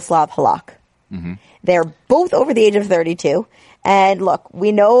and Yaroslav Halak. Mm-hmm. They're both over the age of 32. And look,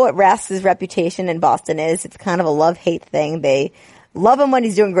 we know what Rask's reputation in Boston is. It's kind of a love-hate thing. They love him when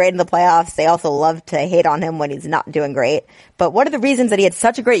he's doing great in the playoffs. They also love to hate on him when he's not doing great. But one of the reasons that he had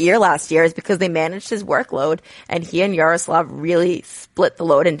such a great year last year is because they managed his workload, and he and Yaroslav really split the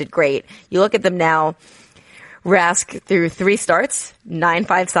load and did great. You look at them now, Rask through 3 starts,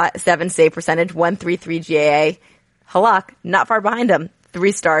 .957 save percentage, .133 GAA. Halak, not far behind him,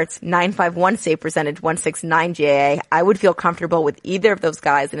 3 starts, .951 save percentage, .169 GAA. I would feel comfortable with either of those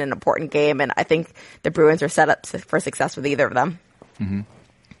guys in an important game, and I think the Bruins are set up for success with either of them. Mm-hmm.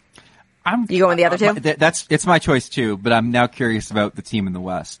 You going with the other two? It's my choice too, but I'm now curious about the team in the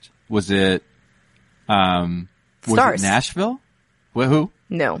West. Was it Nashville? Who?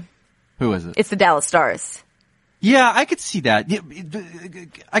 No. Who was it? It's the Dallas Stars. Yeah, I could see that.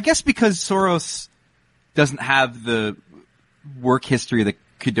 I guess because Soros doesn't have the work history that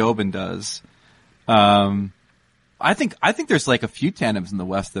Khudobin does. I think there's like a few tandems in the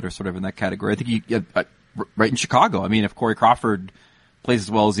West that are sort of in that category. I think right in Chicago. I mean, if Corey Crawford plays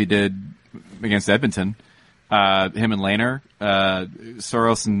as well as he did against Edmonton, him and Lehner,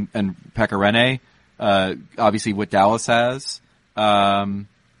 Soros and Pekka Rinne, obviously what Dallas has,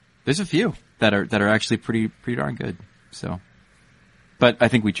 there's a few that are actually pretty darn good. So, but I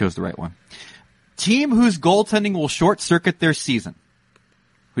think we chose the right one. Team whose goaltending will short circuit their season.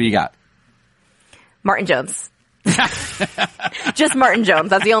 Who you got? Martin Jones. Just Martin Jones.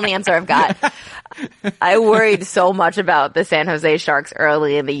 That's the only answer I've got. I worried so much about the San Jose Sharks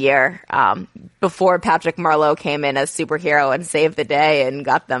early in the year, before Patrick Marleau came in as superhero and saved the day and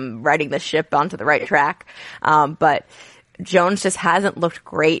got them riding the ship onto the right track. But Jones just hasn't looked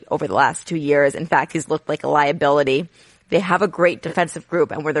great over the last 2 years. In fact, he's looked like a liability. They have a great defensive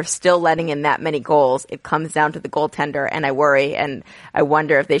group, and where they're still letting in that many goals, it comes down to the goaltender, and I worry, and I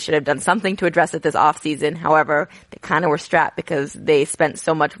wonder if they should have done something to address it this offseason. However, they kind of were strapped because they spent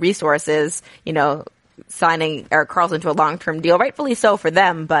so much resources, signing Erik Karlsson to a long-term deal, rightfully so for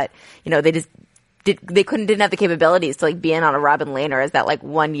them, but, they just didn't have the capabilities to be in on a Robin Lehner as that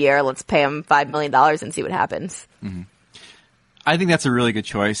 1 year, let's pay him $5 million and see what happens. Mm-hmm. I think that's a really good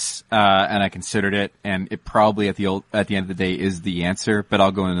choice, and I considered it, and it probably at the end of the day is the answer, but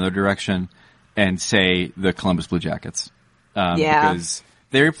I'll go in another direction and say the Columbus Blue Jackets. Because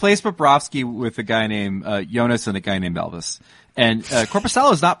they replaced Bobrovsky with a guy named Jonas and a guy named Elvis. And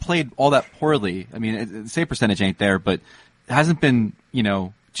Korpisalo has not played all that poorly. I mean, the save percentage ain't there, but it hasn't been,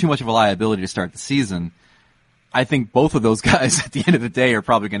 too much of a liability to start the season. I think both of those guys at the end of the day are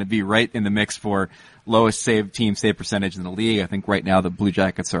probably going to be right in the mix for lowest team save percentage in the league. I think right now the Blue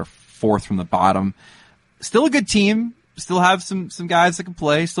Jackets are fourth from the bottom. Still a good team. Still have some guys that can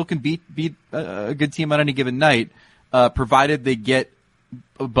play. Still can beat a good team on any given night, provided they get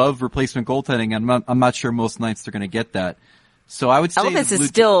above replacement goaltending. I'm not sure most nights they're going to get that. So I would say Elvis is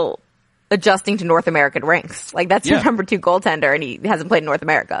still adjusting to North American ranks. That's your number 2 goaltender, and he hasn't played in North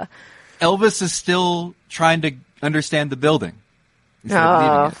America. Elvis is still trying to understand the building.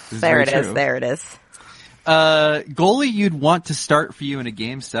 Oh, there it is. There it is. Goalie you'd want to start for you in a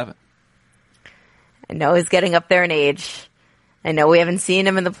Game 7. I know he's getting up there in age. I know we haven't seen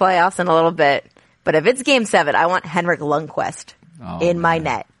him in the playoffs in a little bit. But if it's Game 7, I want Henrik Lundqvist in my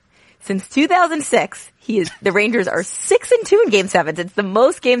net. Since 2006, the Rangers are 6-2 in Game 7s. It's the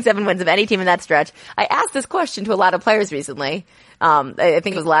most Game 7 wins of any team in that stretch. I asked this question to a lot of players recently. I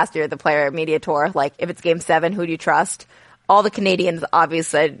think it was last year, the player media tour. If it's Game 7, who do you trust? All the Canadians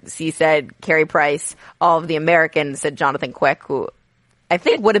obviously said Carey Price. All of the Americans said Jonathan Quick, who I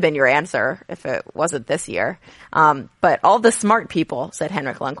think would have been your answer if it wasn't this year. But all the smart people said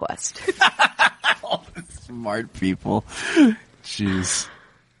Henrik Lundqvist. All the smart people. Jeez.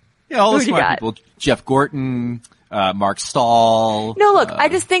 Yeah, all the smart people. Jeff Gorton, Mark Stahl. No, look, I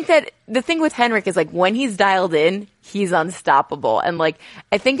just think that the thing with Henrik is when he's dialed in, he's unstoppable. And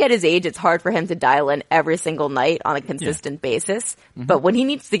I think at his age, it's hard for him to dial in every single night on a consistent basis. Mm-hmm. But when he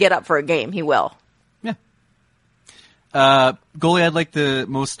needs to get up for a game, he will. Yeah. Goalie I'd like to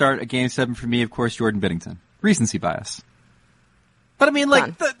most start a Game 7 for me, of course, Jordan Binnington. Recency bias. But I mean,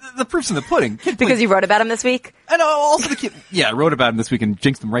 the proof's in the pudding. Because you wrote about him this week? I know, also the kid, I wrote about him this week and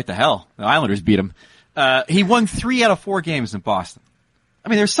jinxed him right to hell. The Islanders beat him. He won 3 out of 4 games in Boston. I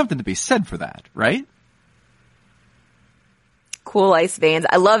mean, there's something to be said for that, right? Cool ice veins.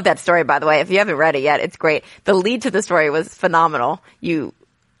 I love that story, by the way. If you haven't read it yet, it's great. The lead to the story was phenomenal. You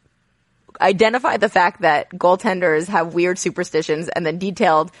identified the fact that goaltenders have weird superstitions and then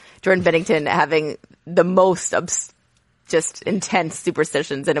detailed Jordan Binnington having the most just intense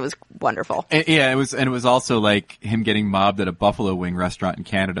superstitions, and it was wonderful. It was also him getting mobbed at a Buffalo Wing restaurant in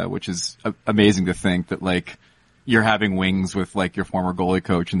Canada, which is amazing to think that you're having wings with your former goalie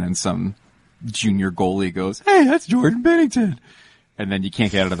coach, and then some junior goalie goes, "Hey, that's Jordan Binnington," and then you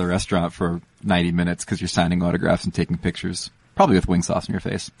can't get out of the restaurant for 90 minutes because you're signing autographs and taking pictures, probably with wing sauce on your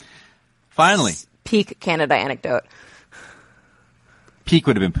face. Finally, peak Canada anecdote. Peak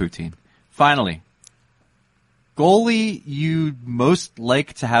would have been poutine. Finally. Goalie you'd most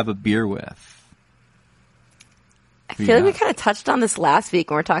like to have a beer with? I feel like we kind of touched on this last week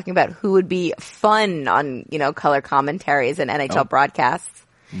when we were talking about who would be fun on, color commentaries and NHL broadcasts.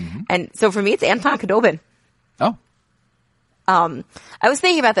 Mm-hmm. And so for me, it's Anton Khudobin. Oh. I was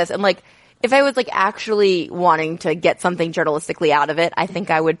thinking about this and if I was actually wanting to get something journalistically out of it, I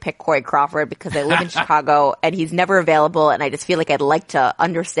think I would pick Corey Crawford because I live in Chicago and he's never available, and I just feel like I'd like to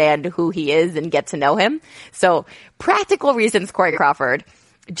understand who he is and get to know him. So practical reasons, Corey Crawford.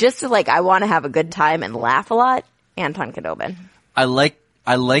 Just to I want to have a good time and laugh a lot, Anton Khudobin. I like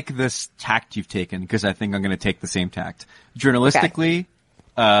I like this tact you've taken because I think I'm going to take the same tact. Journalistically,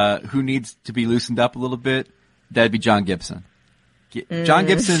 who needs to be loosened up a little bit? That'd be John Gibson. John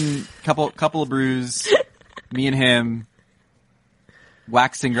Gibson, couple of brews, me and him,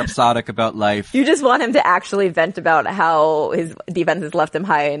 waxing rhapsodic about life. You just want him to actually vent about how his defense has left him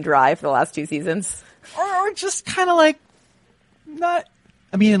high and dry for the last 2 seasons? Or just kind of like, not,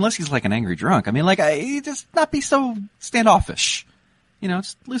 I mean, unless he's like an angry drunk. I mean, like, just not be so standoffish. You know,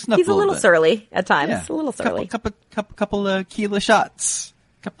 just loosen up a little bit. He's a little surly at times. Yeah. A little surly. Couple Keela shots.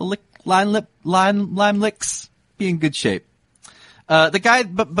 Couple lime licks. Be in good shape. The guy,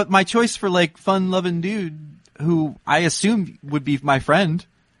 but my choice for like fun-loving dude, who I assumed would be my friend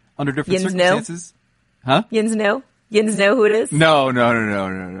under different circumstances. Huh? Yins know who it is? No.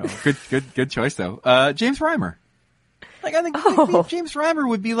 Good choice though. James Reimer. Like I think James Reimer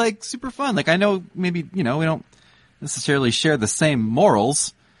would be like super fun. Like I know maybe, we don't necessarily share the same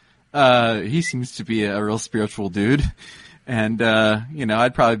morals. He seems to be a real spiritual dude. And,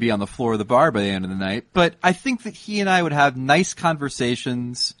 I'd probably be on the floor of the bar by the end of the night. But I think that he and I would have nice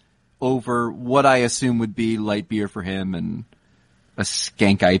conversations over what I assume would be light beer for him and a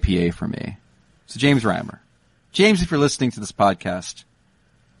skank IPA for me. So James Reimer. James, if you're listening to this podcast,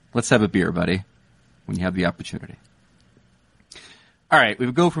 let's have a beer, buddy, when you have the opportunity. All right, we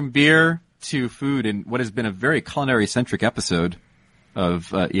would go from beer to food in what has been a very culinary-centric episode of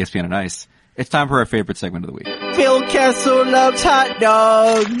ESPN on Ice. It's time for our favorite segment of the week. Phil Kessel loves hot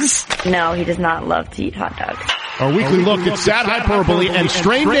dogs. No, he does not love to eat hot dogs. Our weekly look at sad hyperbole and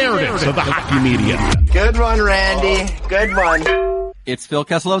strained narratives of the hockey media. Good one, Randy. Good one. It's Phil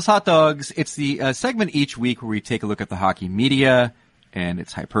Kessel loves hot dogs. It's the segment each week where we take a look at the hockey media and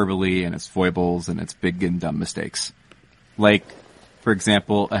its hyperbole and its foibles and its big and dumb mistakes. Like, for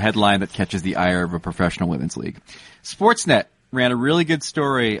example, a headline that catches the ire of a professional women's league. Sportsnet ran a really good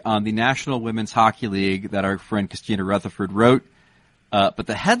story on the National Women's Hockey League that our friend Christina Rutherford wrote. But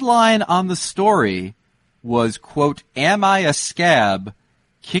the headline on the story was, quote, "Am I a scab?"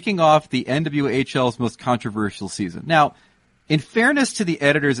 kicking off the NWHL's most controversial season. Now, in fairness to the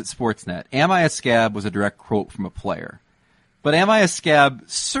editors at Sportsnet, "Am I a scab?" was a direct quote from a player. But "Am I a scab?"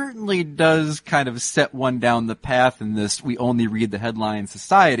 certainly does kind of set one down the path in this we only read the headline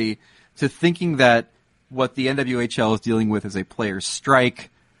society to thinking that what the NWHL is dealing with is a player strike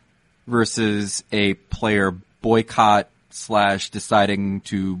versus a player boycott / deciding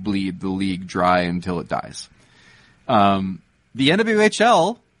to bleed the league dry until it dies. The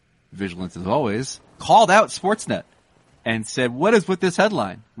NWHL, vigilant as always, called out Sportsnet and said, what is with this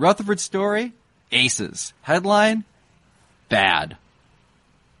headline? Rutherford's story? Aces. Headline? Bad.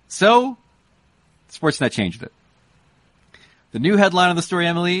 So, Sportsnet changed it. The new headline of the story,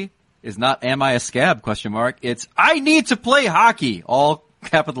 Emily, is not "Am I a scab?" ? It's "I need to play hockey," all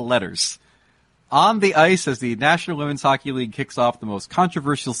capital letters. On the ice as the National Women's Hockey League kicks off the most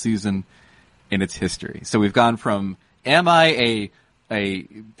controversial season in its history. So we've gone from "Am I a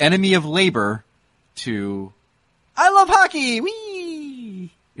enemy of labor?" to "I love hockey!"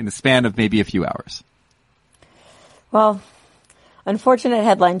 Whee! In the span of maybe a few hours. Well, unfortunate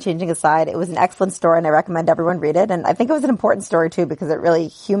headline changing aside, it was an excellent story and I recommend everyone read it. And I think it was an important story too because it really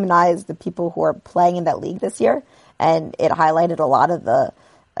humanized the people who are playing in that league this year. And it highlighted a lot of the,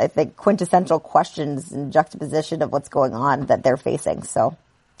 I think, quintessential questions and juxtaposition of what's going on that they're facing. So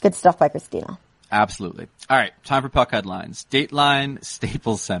good stuff by Christina. Absolutely. All right. Time for puck headlines. Dateline,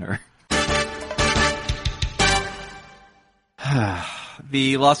 Staples Center.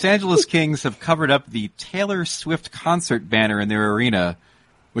 The Los Angeles Kings have covered up the Taylor Swift concert banner in their arena,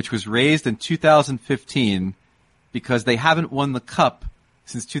 which was raised in 2015 because they haven't won the cup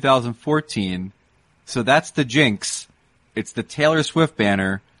since 2014. So that's the jinx. It's the Taylor Swift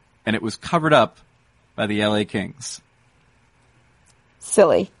banner, and it was covered up by the LA Kings.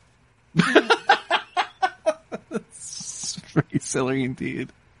 Silly. That's very silly indeed.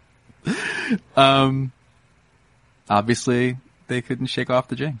 Obviously, they couldn't shake off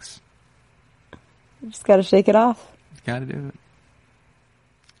the jinx. You just gotta shake it off. Gotta do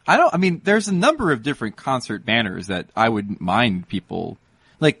it. There's a number of different concert banners that I wouldn't mind people.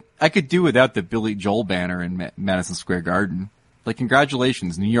 Like, I could do without the Billy Joel banner in Madison Square Garden. Like,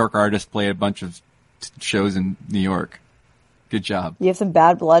 congratulations, New York artists play a bunch of shows in New York. Good job. You have some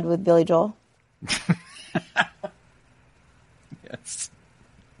bad blood with Billy Joel? Yes.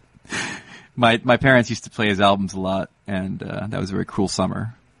 My parents used to play his albums a lot, and that was a very cruel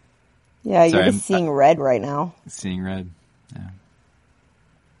summer. Yeah, you're just seeing red right now. Seeing red, yeah.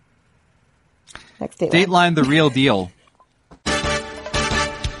 Next Dateline. Dateline, the real deal.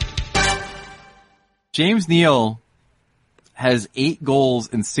 James Neal has 8 goals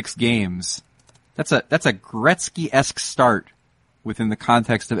in 6 games. That's a Gretzky-esque start within the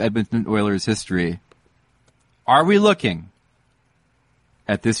context of Edmonton Oilers history. Are we looking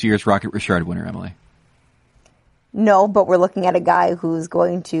at this year's Rocket Richard winner, Emily? No, but we're looking at a guy who's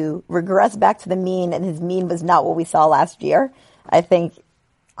going to regress back to the mean, and his mean was not what we saw last year. I think,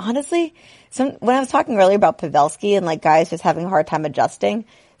 honestly, when I was talking earlier about Pavelski and like guys just having a hard time adjusting,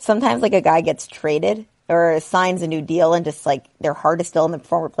 sometimes like a guy gets traded or signs a new deal and just like their heart is still in the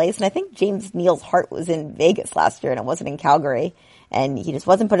former place. And I think James Neal's heart was in Vegas last year and it wasn't in Calgary, and he just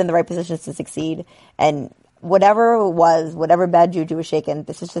wasn't put in the right positions to succeed. And whatever bad juju was shaken,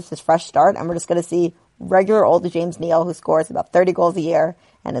 this is just his fresh start, and we're just going to see regular old James Neal, who scores about 30 goals a year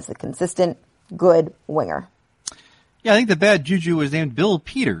and is a consistent, good winger. Yeah, I think the bad juju was named Bill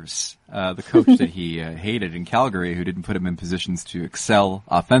Peters, the coach that he hated in Calgary, who didn't put him in positions to excel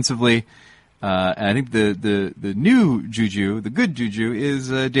offensively. And I think the new juju, the good juju, is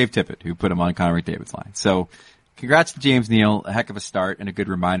Dave Tippett, who put him on Connor McDavid's line. So congrats to James Neal, a heck of a start, and a good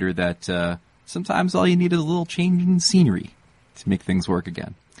reminder that sometimes all you need is a little change in scenery to make things work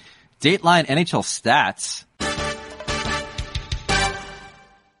again. Dateline NHL stats.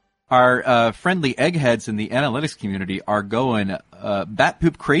 Our friendly eggheads in the analytics community are going bat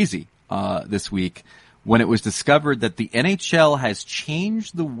poop crazy this week when it was discovered that the NHL has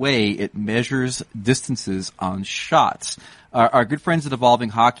changed the way it measures distances on shots. Our good friends at Evolving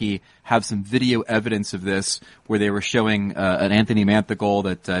Hockey have some video evidence of this, where they were showing an Anthony Mantha goal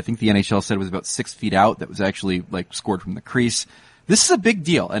that I think the NHL said was about 6 feet out, that was actually like scored from the crease. This is a big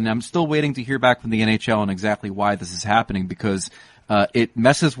deal, and I'm still waiting to hear back from the NHL on exactly why this is happening, because it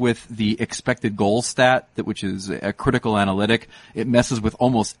messes with the expected goal stat, which is a critical analytic. It messes with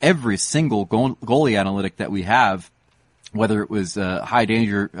almost every single goalie analytic that we have, whether it was high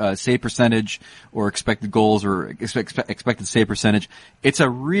danger save percentage or expected goals or expected save percentage. It's a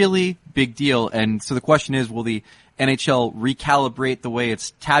really big deal. And so the question is, will the NHL recalibrate the way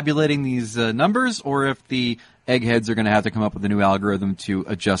it's tabulating these numbers, or if the eggheads are going to have to come up with a new algorithm to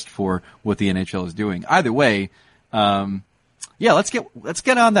adjust for what the NHL is doing? Either way, yeah, let's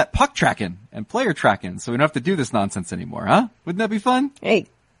get on that puck tracking and player tracking, so we don't have to do this nonsense anymore, huh? Wouldn't that be fun? Hey,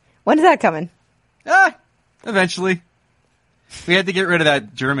 when is that coming? Eventually. We had to get rid of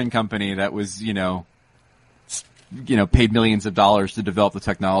that German company that was, paid millions of dollars to develop the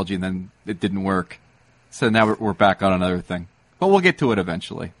technology, and then it didn't work. So now we're back on another thing. But we'll get to it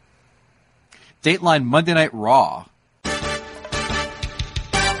eventually. Dateline Monday Night Raw.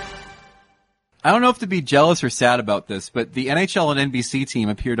 I don't know if to be jealous or sad about this, but the NHL and NBC team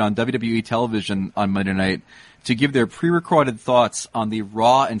appeared on WWE television on Monday night to give their pre-recorded thoughts on the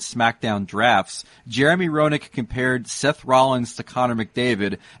Raw and SmackDown drafts. Jeremy Roenick compared Seth Rollins to Connor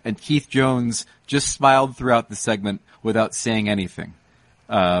McDavid, and Keith Jones just smiled throughout the segment without saying anything,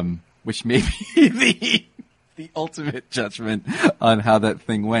 which may be the ultimate judgment on how that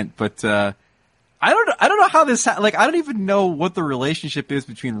thing went. But I don't know how this, I don't even know what the relationship is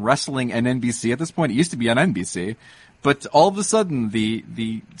between wrestling and NBC at this point. It used to be on NBC, but all of a sudden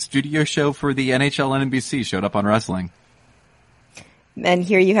the studio show for the NHL and NBC showed up on wrestling. And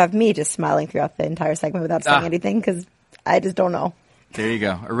here you have me just smiling throughout the entire segment without saying anything, because I just don't know. There you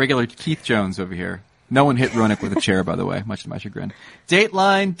go. A regular Keith Jones over here. No one hit Roenick with a chair, by the way, much to my chagrin.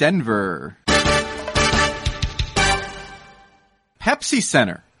 Dateline Denver. Pepsi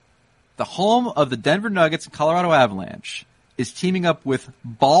Center, the home of the Denver Nuggets and Colorado Avalanche, is teaming up with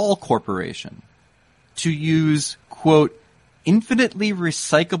Ball Corporation to use, quote, infinitely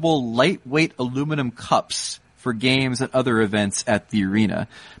recyclable lightweight aluminum cups for games and other events at the arena.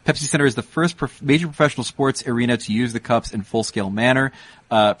 Pepsi Center is the first major professional sports arena to use the cups in full-scale manner.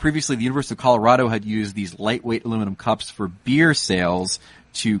 Previously, the University of Colorado had used these lightweight aluminum cups for beer sales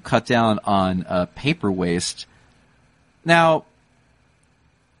to cut down on paper waste. Now,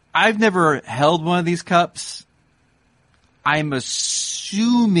 I've never held one of these cups. I'm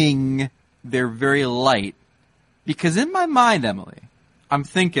assuming they're very light, because in my mind, Emily, I'm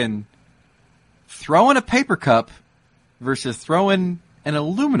thinking throwing a paper cup versus throwing an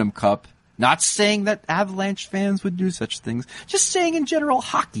aluminum cup. Not saying that Avalanche fans would do such things, just saying in general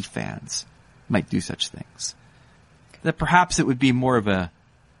hockey fans might do such things. That perhaps it would be more of a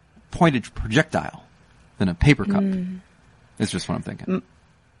pointed projectile than a paper cup. It's just what I'm thinking.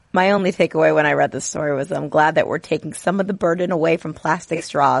 My only takeaway when I read this story was I'm glad that we're taking some of the burden away from plastic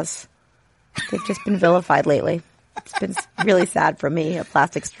straws. They've just been vilified lately. It's been really sad for me, a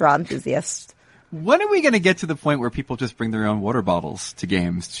plastic straw enthusiast. When are we going to get to the point where people just bring their own water bottles to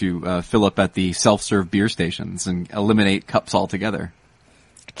games to fill up at the self-serve beer stations and eliminate cups altogether?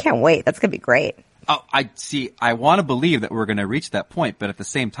 I can't wait. That's going to be great. Oh, I want to believe that we're going to reach that point, but at the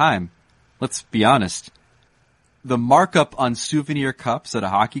same time, let's be honest. The markup on souvenir cups at a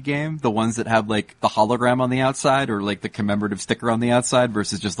hockey game, the ones that have like the hologram on the outside or like the commemorative sticker on the outside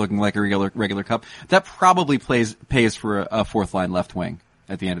versus just looking like a regular cup, that probably pays for a fourth line left wing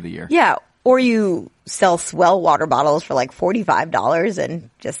at the end of the year. Yeah. Or you sell Swell water bottles for like $45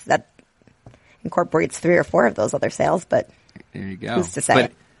 and just that incorporates 3 or 4 of those other sales, but there you go. Who's to say?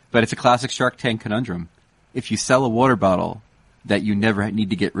 But it's a classic Shark Tank conundrum. If you sell a water bottle that you never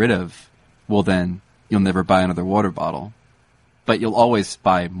need to get rid of, well then you'll never buy another water bottle. But you'll always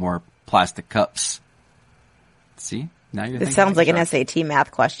buy more plastic cups. See? Now you're This sounds like an SAT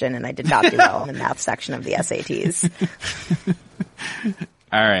math question, and I did not do well in the math section of the SATs.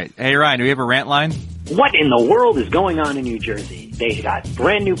 All right. Hey, Ryan, do we have a rant line? What in the world is going on in New Jersey? They got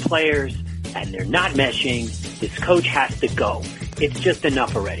brand new players, and they're not meshing. This coach has to go. It's just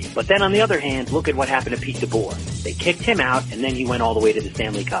enough already. But then on the other hand, look at what happened to Pete DeBoer. They kicked him out, and then he went all the way to the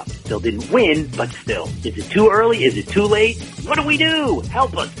Stanley Cup. Still didn't win, but still. Is it too early? Is it too late? What do we do?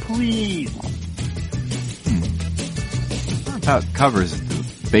 Help us, please. About covers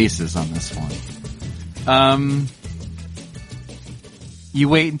the bases on this one. You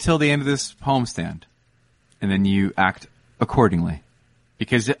wait until the end of this homestand, and then you act accordingly.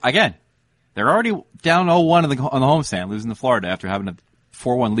 Because, again, they're already down 0-1 on the homestand, losing to Florida after having a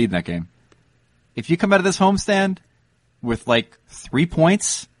 4-1 lead in that game. If you come out of this homestand with like 3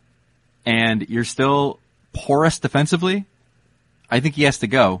 points and you're still porous defensively, I think he has to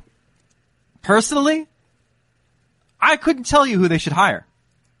go. Personally, I couldn't tell you who they should hire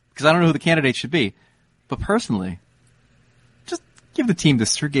because I don't know who the candidate should be. But personally, just give the team to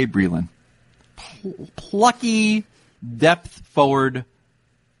Sergei Brylin. Plucky depth forward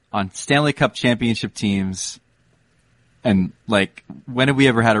on Stanley Cup championship teams. And, like, when have we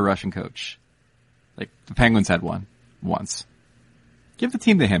ever had a Russian coach? Like, the Penguins had one once. Give the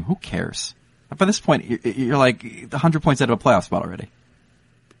team to him. Who cares? By this point, you're like 100 points out of a playoff spot already.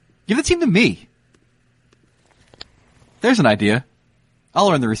 Give the team to me. There's an idea.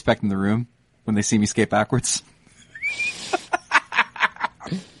 I'll earn the respect in the room when they see me skate backwards.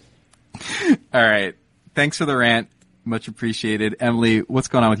 All right. Thanks for the rant. Much appreciated. Emily, what's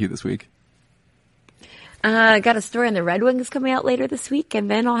going on with you this week? I got a story on the Red Wings coming out later this week,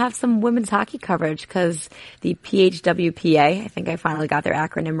 and then I'll have some women's hockey coverage because the PHWPA, I think I finally got their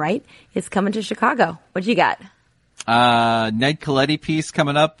acronym right, is coming to Chicago. What you got? Ned Coletti piece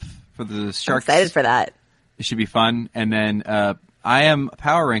coming up for the Sharks. I'm excited for that. It should be fun. And then I am a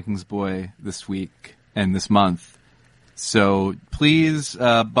Power Rankings boy this week and this month. So please,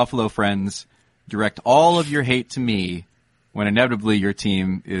 Buffalo friends, direct all of your hate to me when inevitably your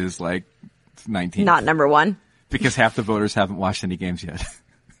team is like 19th. Not number 1. Because half the voters haven't watched any games yet.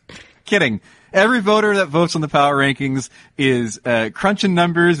 Kidding. Every voter that votes on the Power Rankings is crunching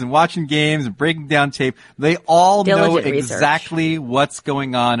numbers and watching games and breaking down tape. They all know exactly what's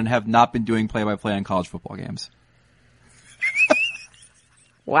going on and have not been doing play-by-play on college football games.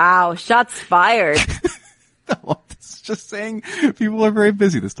 Wow, shots fired. No, it's just saying people are very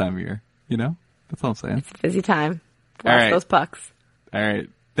busy this time of year. You know? That's all I'm saying. It's a busy time. All right. Those pucks. All right.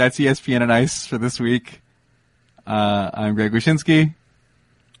 That's ESPN and Ice for this week. I'm Greg Wyshynski.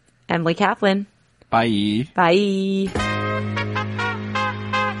 Emily Kaplan. Bye. Bye.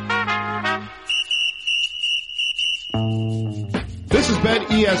 This has been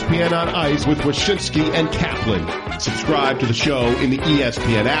ESPN on Ice with Wyshynski and Kaplan. Subscribe to the show in the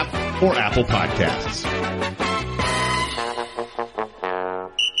ESPN app or Apple Podcasts.